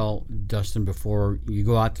Michelle, Dustin, before you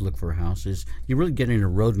go out to look for a house is you're really getting a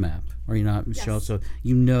roadmap, are you not, Michelle? Yes. So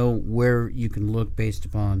you know where you can look based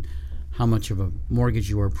upon how much of a mortgage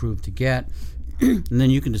you are approved to get, and then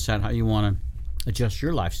you can decide how you want to adjust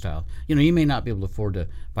your lifestyle. You may not be able to afford to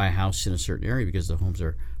buy a house in a certain area because the homes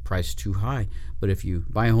are priced too high, but if you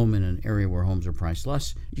buy a home in an area where homes are priced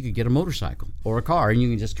less, you could get a motorcycle or a car, and you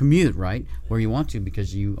can just commute right where you want to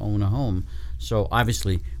because you own a home. So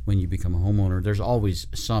obviously when you become a homeowner, there's always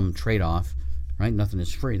some trade-off right? Nothing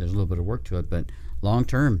is free. There's a little bit of work to it, but long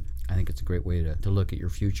term, I think it's a great way to look at your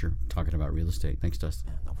future, talking about real estate. Thanks,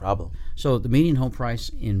 Dustin. Yeah, no problem. So the median home price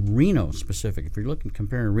in Reno specific, if you're looking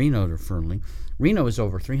comparing Reno to Fernley, Reno is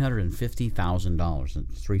over $350,000,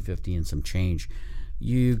 $350 and some change.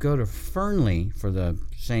 You go to Fernley for the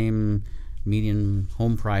same median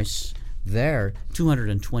home price there,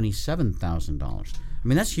 $227,000. I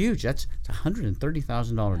mean, that's huge. That's a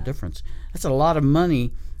 $130,000 difference. That's a lot of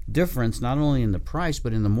money difference, not only in the price,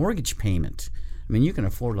 but in the mortgage payment. I mean, you can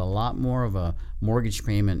afford a lot more of a mortgage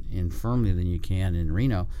payment in Fernley than you can in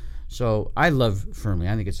Reno. So I love Fernley.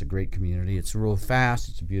 I think it's a great community. It's real fast.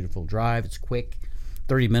 It's a beautiful drive. It's quick,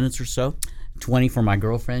 30 minutes or so. 20 for my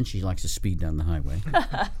girlfriend. She likes to speed down the highway.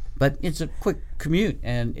 But it's a quick commute,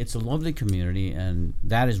 and it's a lovely community, and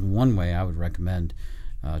that is one way I would recommend,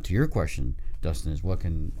 to your question, Dustin, is what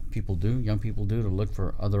can people do, young people do, to look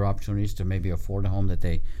for other opportunities to maybe afford a home that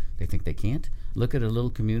they think they can't? Look at a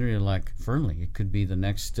little community like Fernley. It could be the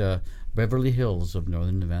next Beverly Hills of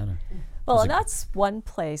Northern Nevada. Well, and that's one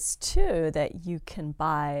place, too, that you can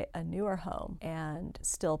buy a newer home and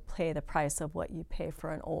still pay the price of what you pay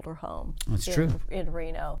for an older home. That's true. In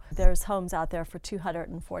Reno. There's homes out there for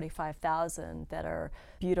 $245,000 that are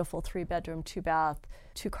beautiful 3-bedroom, 2-bath,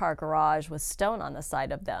 2-car garage with stone on the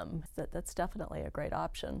side of them. That's definitely a great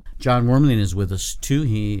option. John Wormling is with us, too.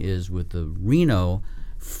 He is with the Reno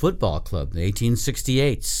Football Club, the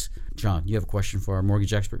 1868s. John, you have a question for our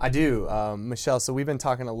mortgage expert? I do. Michelle, so we've been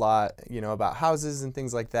talking a lot, about houses and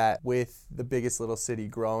things like that. With the biggest little city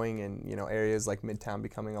growing and, areas like Midtown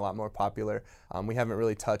becoming a lot more popular, we haven't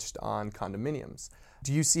really touched on condominiums.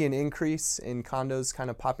 Do you see an increase in condos kind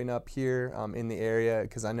of popping up here in the area?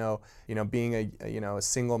 Because I know, being a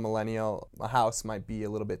single millennial, a house might be a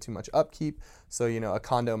little bit too much upkeep. So, a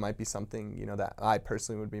condo might be something, that I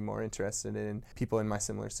personally would be more interested in, people in my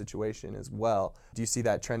similar situation as well. Do you see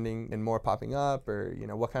that trending and more popping up, or,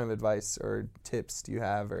 what kind of advice or tips do you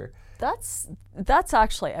have? Or That's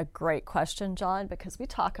actually a great question, John, because we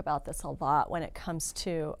talk about this a lot when it comes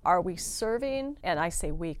to, are we serving, and I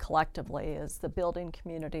say we collectively as the building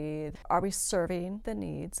community, are we serving the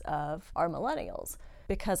needs of our millennials?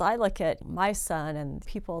 Because I look at my son and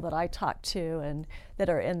people that I talk to and that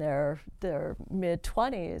are in their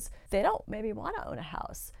mid-20s, they don't maybe want to own a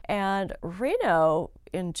house. And Reno,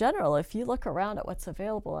 in general, if you look around at what's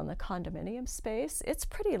available in the condominium space, it's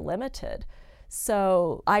pretty limited.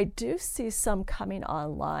 So I do see some coming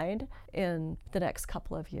online in the next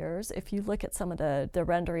couple of years. If you look at some of the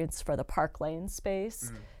renderings for the Park Lane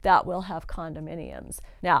space, that will have condominiums.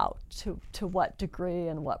 Now, to what degree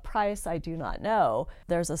and what price, I do not know.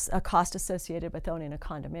 There's a cost associated with owning a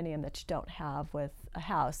condominium that you don't have with a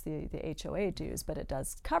house, the HOA dues, but it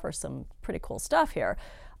does cover some pretty cool stuff here.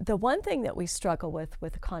 The one thing that we struggle with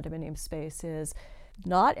the condominium space is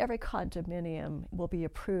not every condominium will be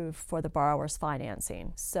approved for the borrower's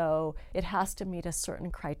financing. So it has to meet a certain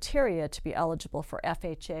criteria to be eligible for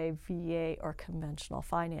FHA, VA, or conventional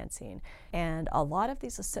financing. And a lot of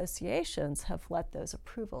these associations have let those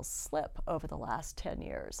approvals slip over the last 10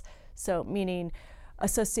 years. So meaning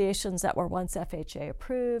associations that were once FHA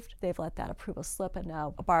approved, they've let that approval slip, and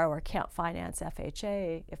now a borrower can't finance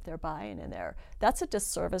FHA if they're buying in there. That's a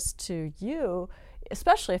disservice to you,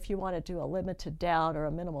 especially if you want to do a limited down or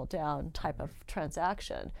a minimal down type of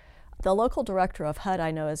transaction. The local director of HUD, I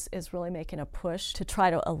know, is really making a push to try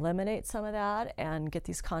to eliminate some of that and get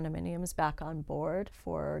these condominiums back on board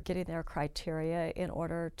for getting their criteria in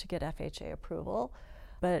order to get FHA approval.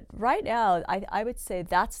 But right now, I would say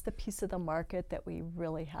that's the piece of the market that we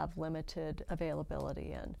really have limited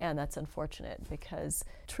availability in. And that's unfortunate because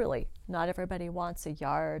truly, not everybody wants a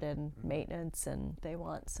yard and maintenance, and they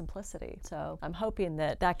want simplicity. So I'm hoping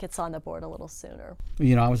that gets on the board a little sooner.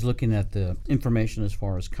 I was looking at the information as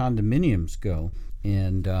far as condominiums go,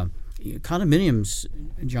 and condominiums,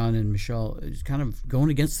 John and Michelle, is kind of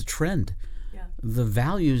going against the trend. Yeah. The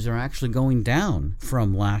values are actually going down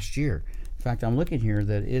from last year. In fact, I'm looking here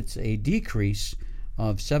that it's a decrease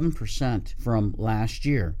of 7% from last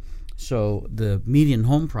year. So the median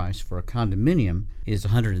home price for a condominium is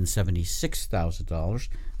 $176,000.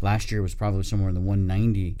 Last year was probably somewhere in the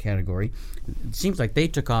 190 category. It seems like they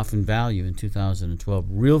took off in value in 2012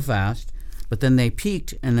 real fast, but then they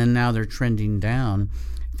peaked, and then now they're trending down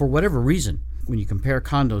for whatever reason. When you compare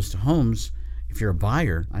condos to homes, if you're a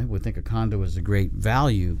buyer, I would think a condo is a great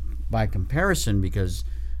value by comparison because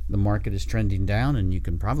the market is trending down, and you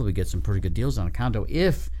can probably get some pretty good deals on a condo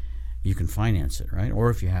if you can finance it, right? Or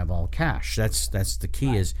if you have all cash. That's the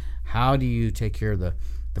key, is how do you take care of the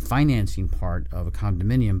the financing part of a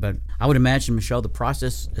condominium. But I would imagine, Michelle, the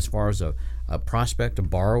process as far as a prospect, a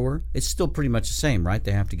borrower, it's still pretty much the same, right?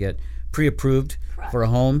 They have to get pre-approved for a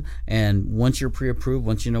home, and once you're pre-approved,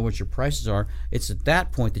 once you know what your prices are, it's at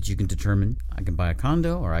that point that you can determine, I can buy a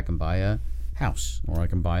condo, or I can buy a house, or I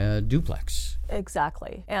can buy a duplex.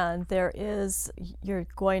 Exactly. And you're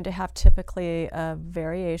going to have typically a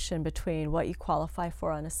variation between what you qualify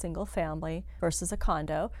for on a single family versus a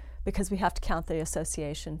condo, because we have to count the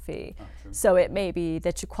association fee. So it may be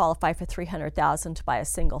that you qualify for $300,000 to buy a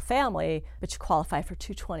single family, but you qualify for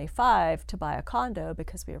 $225,000 to buy a condo,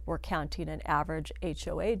 because we're counting an average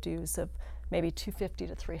HOA dues of maybe $250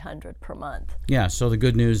 to $300 per month. Yeah, so the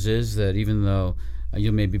good news is that even though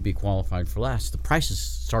you'll maybe be qualified for less, the prices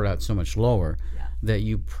start out so much lower that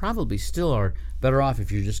you probably still are better off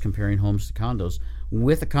if you're just comparing homes to condos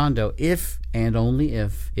with a condo, if and only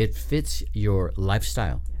if it fits your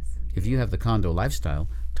lifestyle. If you have the condo lifestyle,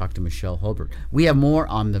 talk to Michelle Hulbert. We have more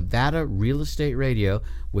on Nevada Real Estate Radio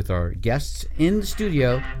with our guests in the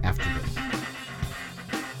studio after this.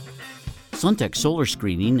 Suntech Solar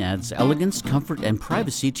Screening adds elegance, comfort, and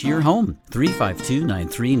privacy to your home.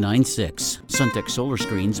 352-9396. Suntech Solar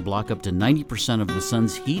Screens block up to 90% of the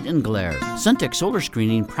sun's heat and glare. Suntech Solar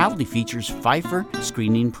Screening proudly features Pfeiffer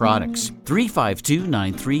screening products.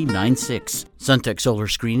 352-9396. Suntech Solar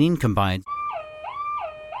Screening combines...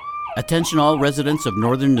 Attention all residents of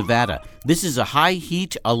northern Nevada. This is a high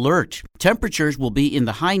heat alert. Temperatures will be in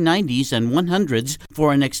the high 90s and 100s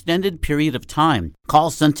for an extended period of time.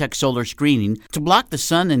 Call Suntech Solar Screening to block the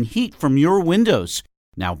sun and heat from your windows.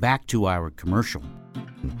 Now back to our commercial.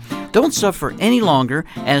 Don't suffer any longer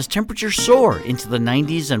as temperatures soar into the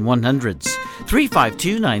 90s and 100s.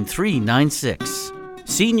 352-9396.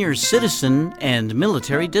 Senior citizen and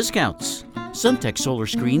military discounts. Suntech Solar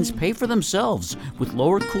Screens pay for themselves with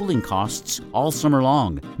lower cooling costs all summer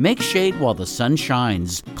long. Make shade while the sun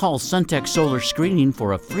shines. Call Suntech Solar Screening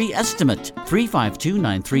for a free estimate.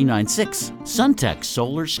 352-9396. Suntech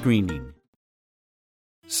Solar Screening.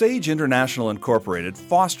 Sage International Incorporated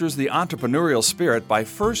fosters the entrepreneurial spirit by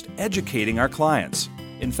first educating our clients.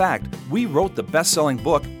 In fact, we wrote the best-selling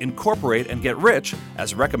book, Incorporate and Get Rich,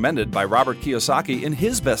 as recommended by Robert Kiyosaki in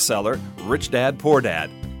his bestseller, Rich Dad, Poor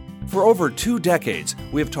Dad. For over 2 decades,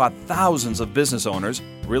 we have taught thousands of business owners,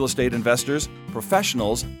 real estate investors,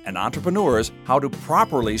 professionals, and entrepreneurs how to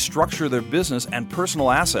properly structure their business and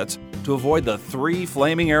personal assets to avoid the 3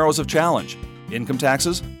 flaming arrows of challenge: income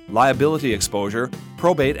taxes, liability exposure,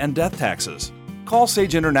 probate, and death taxes. Call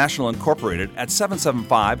Sage International Incorporated at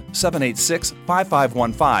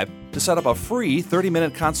 775-786-5515 to set up a free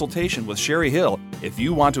 30-minute consultation with Sherry Hill if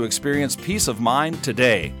you want to experience peace of mind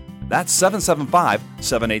today. That's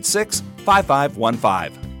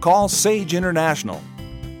 775-786-5515. Call Sage International.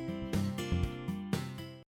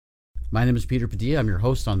 My name is Peter Padilla. I'm your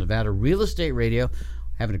host on Nevada Real Estate Radio.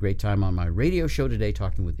 Having a great time on my radio show today,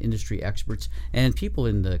 talking with industry experts and people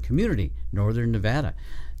in the community, Northern Nevada.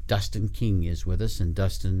 Dustin King is with us, and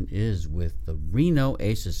Dustin is with the Reno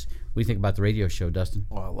Aces. What do you think about the radio show, Dustin?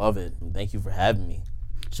 Oh, I love it. Thank you for having me.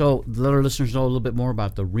 So let our listeners know a little bit more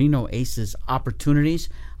about the Reno Aces opportunities.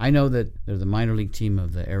 I know that they're the minor league team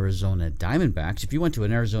of the Arizona Diamondbacks. If you went to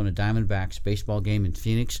an Arizona Diamondbacks baseball game in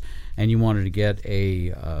Phoenix and you wanted to get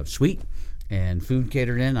a suite and food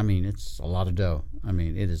catered in, I mean, it's a lot of dough. I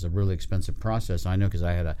mean, it is a really expensive process. I know because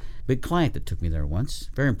I had a big client that took me there once.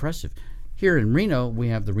 Very impressive. Here in Reno, we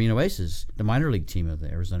have the Reno Aces, the minor league team of the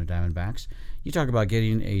Arizona Diamondbacks. You talk about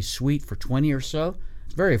getting a suite for $20 or so.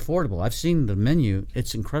 It's very affordable. I've seen the menu.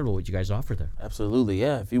 It's incredible what you guys offer there. Absolutely,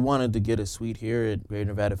 yeah. If you wanted to get a suite here at Greater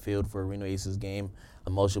Nevada Field for a Reno Aces game,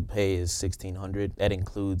 the most you'll pay is $1,600. That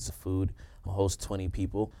includes food. We'll host 20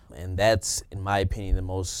 people, and that's, in my opinion, the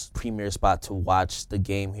most premier spot to watch the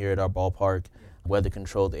game here at our ballpark.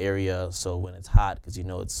 Weather-controlled area, so when it's hot, because you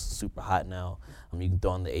know it's super hot now, you can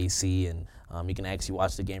throw on the AC, and you can actually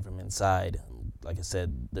watch the game from inside. Like I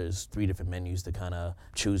said, there's 3 different menus to kind of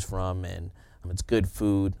choose from, and it's good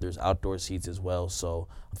food. There's outdoor seats as well, so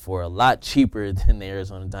for a lot cheaper than the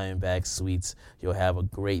Arizona Diamondbacks suites, you'll have a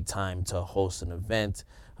great time to host an event,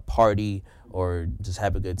 a party, or just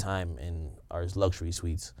have a good time in our luxury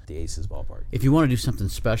suites at the Aces ballpark. If you want to do something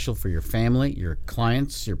special for your family, your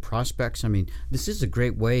clients, your prospects, I mean, this is a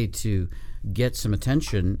great way to get some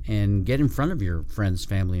attention and get in front of your friends,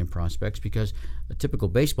 family, and prospects, because a typical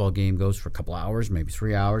baseball game goes for a couple hours, maybe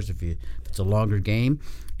 3 hours if it's a longer game.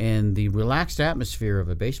 And the relaxed atmosphere of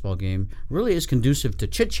a baseball game really is conducive to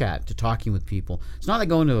chit-chat, to talking with people. It's not like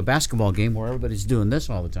going to a basketball game where everybody's doing this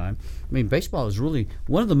all the time. I mean, baseball is really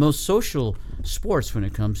one of the most social sports when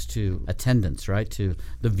it comes to attendance, right, to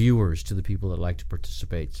the viewers, to the people that like to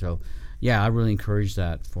participate. So, yeah, I really encourage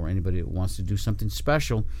that for anybody that wants to do something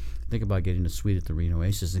special. Think about getting a suite at the Reno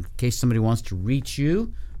Aces. In case somebody wants to reach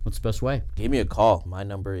you, what's the best way? Give me a call. My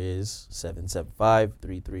number is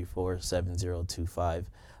 775-334-7025.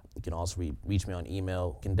 You can also reach me on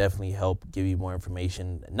email. Can definitely help give you more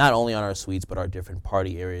information, not only on our suites, but our different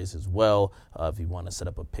party areas as well. If you want to set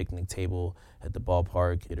up a picnic table at the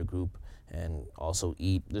ballpark, get a group, and also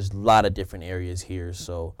eat. There's a lot of different areas here,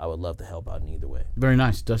 so I would love to help out in either way. Very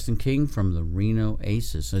nice. Dustin King from the Reno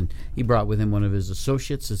Aces, and he brought with him one of his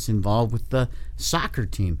associates that's involved with the soccer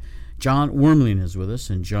team. John Wormling is with us,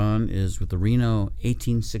 and John is with the Reno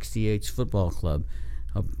 1868s Football Club.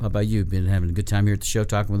 How about you? Been having a good time here at the show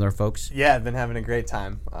talking with our folks? Yeah, I've been having a great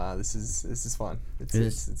time. This is fun.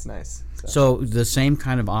 It's nice. So the same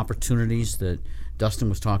kind of opportunities that Dustin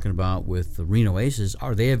was talking about with the Reno Aces,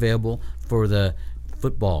 are they available for the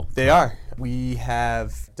football? They are. We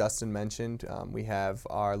have, Dustin mentioned, we have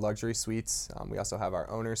our luxury suites. We also have our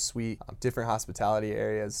owner's suite, different hospitality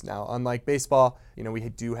areas. Now, unlike baseball, we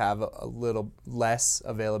do have a little less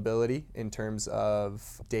availability in terms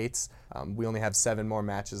of dates. We only have 7 more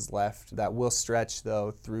matches left. That will stretch,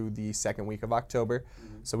 though, through the second week of October.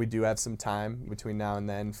 So we do have some time between now and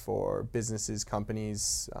then for businesses,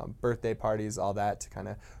 companies, birthday parties, all that to kind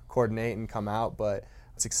of coordinate and come out. But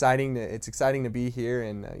it's exciting to be here,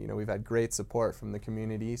 and we've had great support from the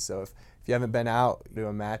community. So if you haven't been out to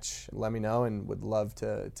a match, let me know, and would love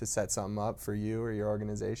to set something up for you or your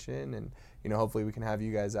organization. And hopefully we can have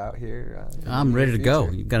you guys out here. I'm ready to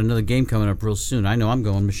go. You've got another game coming up real soon. I know I'm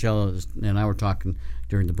going. Michelle and I were talking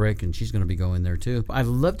during the break, and she's going to be going there too. I'd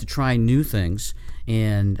love to try new things,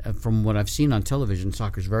 and from what I've seen on television,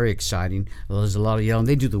 soccer's very exciting. There's a lot of yelling.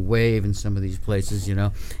 They do the wave in some of these places,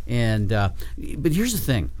 And but here's the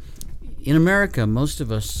thing. In America, most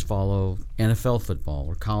of us follow NFL football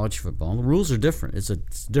or college football. The rules are different. It's a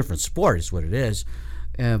different sport is what it is.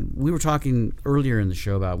 We were talking earlier in the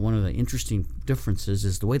show about one of the interesting differences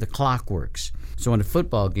is the way the clock works. So in a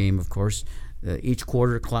football game, of course, each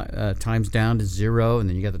quarter times down to 0, and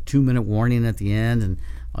then you got the 2-minute warning at the end, and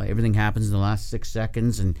everything happens in the last 6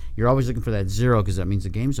 seconds, and you're always looking for that 0 because that means the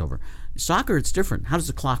game's over. Soccer, it's different. How does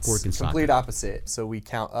the clock work in soccer? Complete opposite. So we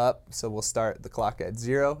count up. So we'll start the clock at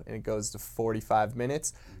 0, and it goes to 45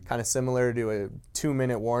 minutes. Kind of similar to a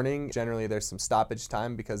 2-minute warning. Generally, there's some stoppage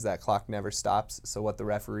time because that clock never stops. So what the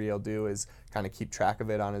referee will do is kind of keep track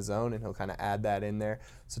of it on his own, and he'll kind of add that in there.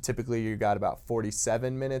 So typically, you got about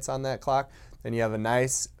 47 minutes on that clock. Then you have a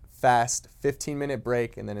nice, fast 15-minute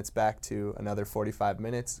break, and then it's back to another 45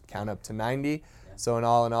 minutes. Count up to 90. So in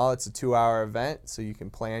all, it's a 2-hour event, so you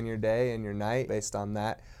can plan your day and your night based on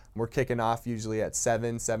that. We're kicking off usually at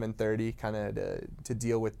 7:30, kind of to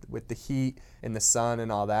deal with the heat and the sun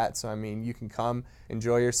and all that. So, you can come,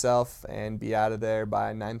 enjoy yourself, and be out of there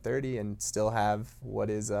by 9:30 and still have what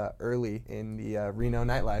is early in the Reno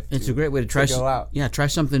nightlife. It's a great way to try go out. Yeah, try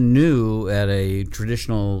something new at a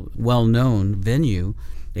traditional, well-known venue,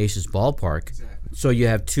 Aces Ballpark. Exactly. So you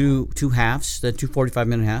have two halves, the 2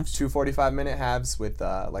 45-minute halves? 2 45-minute halves with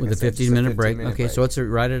a 15-minute break. Okay, break. So it's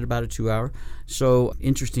right at about a 2-hour. So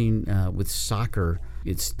interesting with soccer,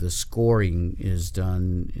 it's the scoring is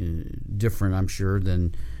done different, I'm sure,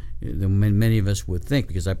 than many of us would think,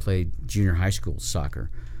 because I played junior high school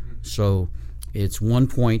soccer. So it's 1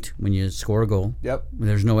 point when you score a goal. Yep.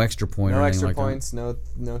 There's no extra point. No or extra like points. that.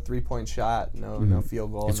 No 3-point shot. No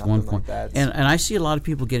field goal. It's nothing 1 point. Like that. And I see a lot of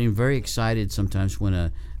people getting very excited sometimes when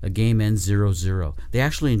a game ends 0-0. They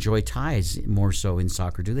actually enjoy ties more so in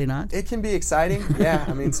soccer, do they not? It can be exciting.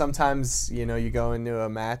 Yeah. Sometimes you go into a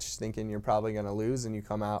match thinking you're probably going to lose, and you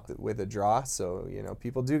come out with a draw. So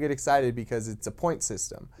people do get excited because it's a point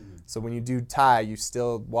system. Mm-hmm. So when you do tie, you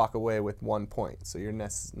still walk away with 1 point. So you're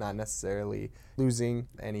not necessarily losing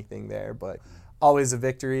anything there, but always a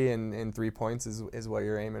victory, and 3 points is what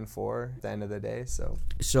you're aiming for at the end of the day.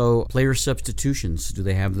 So player substitutions, do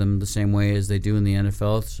they have them the same way as they do in the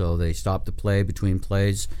NFL? So they stop the play between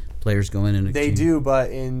plays, players go in and They exchange? do,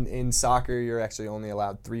 but in soccer, you're actually only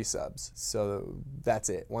allowed 3 subs. So that's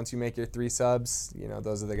it. Once you make your 3 subs,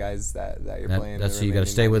 those are the guys that you're playing. That's so you got to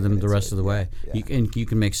stay with them the rest of the way. Yeah. You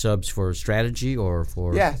can make subs for strategy or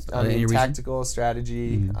for any tactical reason?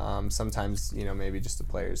 strategy. Mm-hmm. Sometimes maybe just the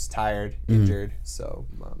player's tired, injured. So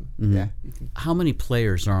yeah. How many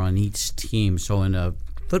players are on each team? So in a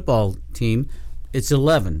football team, it's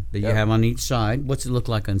 11 that you have on each side. What's it look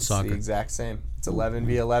like on soccer? It's the exact same. It's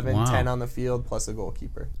 11v11, Wow. 10 on the field plus a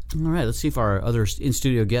goalkeeper. All right, let's see if our other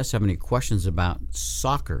in-studio guests have any questions about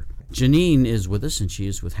soccer. Janine is with us, and she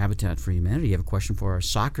is with Habitat for Humanity. You have a question for our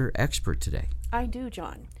soccer expert today. I do,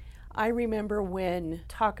 John. I remember when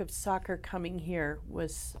talk of soccer coming here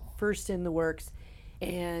was first in the works,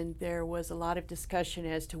 and there was a lot of discussion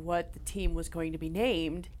as to what the team was going to be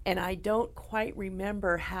named, and I don't quite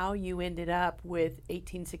remember how you ended up with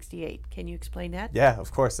 1868. Can you explain that? Yeah,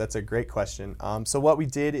 of course. That's a great question. So what we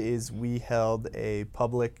did is we held a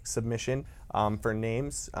public submission for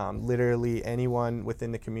names. Literally anyone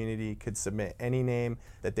within the community could submit any name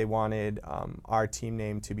that they wanted our team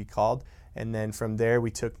name to be called. And then from there, we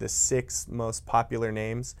took the 6 most popular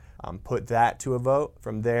names, put that to a vote.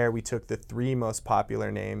 From there, we took the 3 most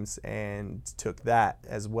popular names and took that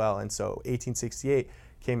as well. And so 1868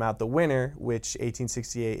 came out the winner, which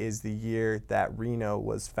 1868 is the year that Reno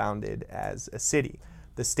was founded as a city.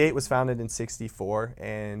 The state was founded in 64,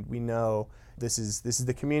 and we know this is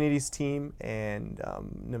the community's team, and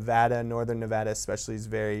Nevada, Northern Nevada especially, is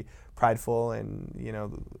very prideful and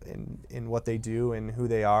in what they do and who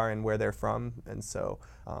they are and where they're from. And so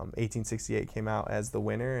 1868 came out as the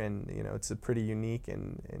winner, and it's a pretty unique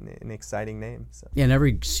and an exciting name. So. Yeah, and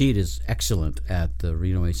every seat is excellent at the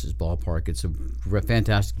Reno Aces ballpark. It's a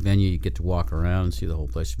fantastic venue. You get to walk around and see the whole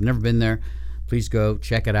place. If you've never been there, please go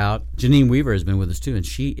check it out. Janine Weaver has been with us too, and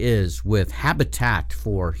she is with Habitat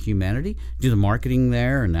for Humanity. Do the marketing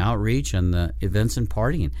there and outreach and the events and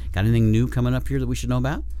partying. Got anything new coming up here that we should know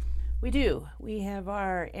about? We do. We have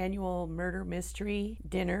our annual murder mystery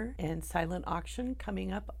dinner and silent auction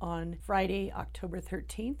coming up on Friday, October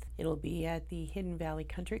 13th. It'll be at the Hidden Valley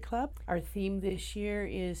Country Club. Our theme this year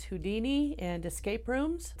is Houdini and escape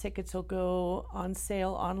rooms. Tickets will go on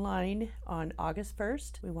sale online on August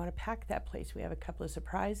 1st. We want to pack that place. We have a couple of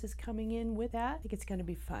surprises coming in with that. I think it's going to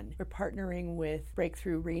be fun. We're partnering with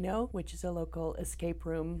Breakthrough Reno, which is a local escape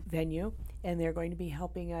room venue, and they're going to be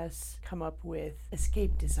helping us come up with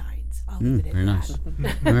escape designs. I'll leave it at very that. nice.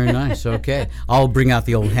 Very nice. Okay. I'll bring out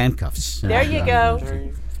the old handcuffs. There you go.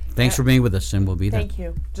 Thanks for being with us, and we'll be there. Thank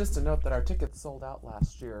you. Just to note that our tickets sold out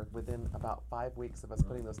last year within about 5 weeks of us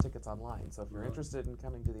putting those tickets online. So if you're interested in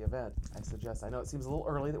coming to the event, I suggest. I know it seems a little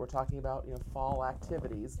early that we're talking about fall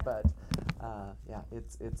activities, but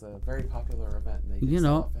it's a very popular event. And they do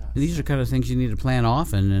sell out fast. These are kind of things you need to plan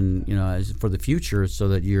often, and as for the future, so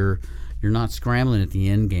that you're not scrambling at the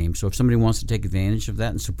end game. So if somebody wants to take advantage of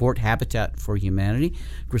that and support Habitat for Humanity,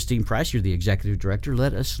 Christine Price, you're the executive director.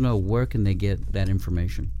 Let us know, where can they get that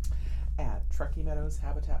information? At Truckee Meadows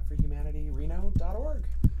Habitat for Humanity Reno.org.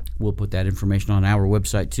 We'll put that information on our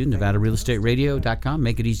website too, NevadaRealEstateRadio.com.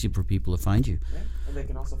 Make it easy for people to find you. Yeah. And they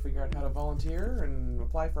can also figure out how to volunteer and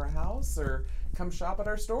apply for a house or come shop at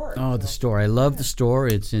our store. Oh, the store. I love the store.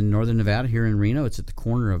 It's in Northern Nevada here in Reno. It's at the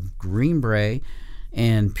corner of Green Brae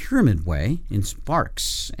and Pyramid Way in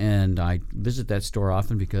Sparks. And I visit that store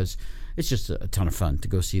often because it's just a ton of fun to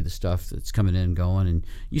go see the stuff that's coming in and going. And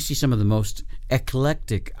you see some of the most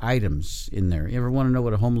eclectic items in there. You ever want to know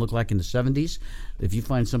what a home looked like in the 70s? If you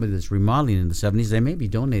find somebody that's remodeling in the 70s, they may be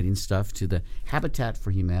donating stuff to the Habitat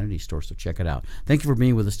for Humanity store, so check it out. Thank you for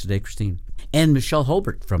being with us today, Christine. And Michelle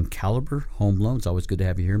Holbert from Caliber Home Loans. Always good to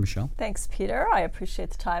have you here, Michelle. Thanks, Peter. I appreciate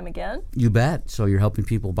the time again. You bet. So you're helping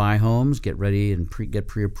people buy homes, get ready and get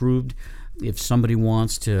pre-approved. If somebody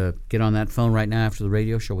wants to get on that phone right now after the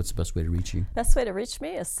radio show, what's the best way to reach you? Best way to reach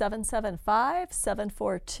me is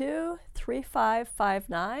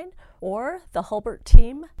 775-742-3559 or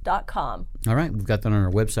thehulbertteam.com. All right, we've got that on our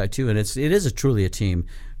website too, and it is truly a team.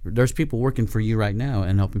 There's people working for you right now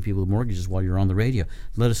and helping people with mortgages while you're on the radio.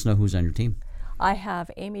 Let us know who's on your team. I have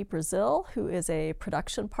Amy Brazil, who is a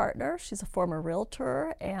production partner. She's a former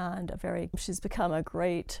realtor and she's become a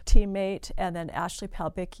great teammate. And then Ashley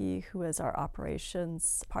Palbicki, who is our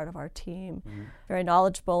operations part of our team. Mm-hmm. Very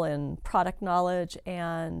knowledgeable in product knowledge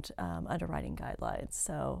and underwriting guidelines.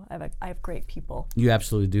 So I have great people. You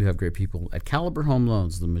absolutely do have great people. At Caliber Home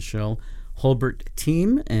Loans, the Michelle Hulbert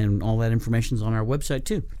team, and all that information is on our website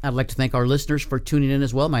too. I'd like to thank our listeners for tuning in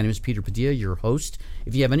as well. My name is Peter Padilla, your host.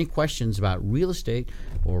 If you have any questions about real estate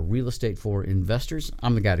or real estate for investors,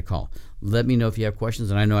 I'm the guy to call. Let me know if you have questions,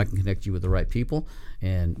 and I know I can connect you with the right people.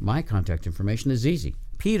 And my contact information is easy.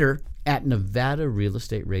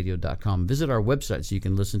 Peter@NevadaRealEstateRadio.com. Visit our website so you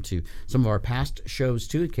can listen to some of our past shows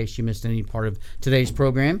too, in case you missed any part of today's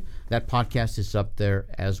program. That podcast is up there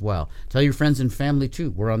as well. Tell your friends and family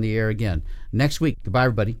too. We're on the air again next week. Goodbye,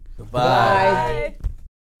 everybody. Goodbye.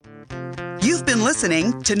 You've been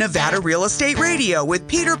listening to Nevada Real Estate Radio with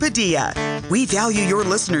Peter Padilla. We value your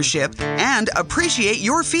listenership and appreciate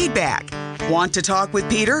your feedback. Want to talk with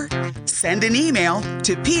Peter? Send an email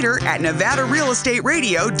to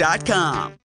peter@NevadaRealEstateRadio.com.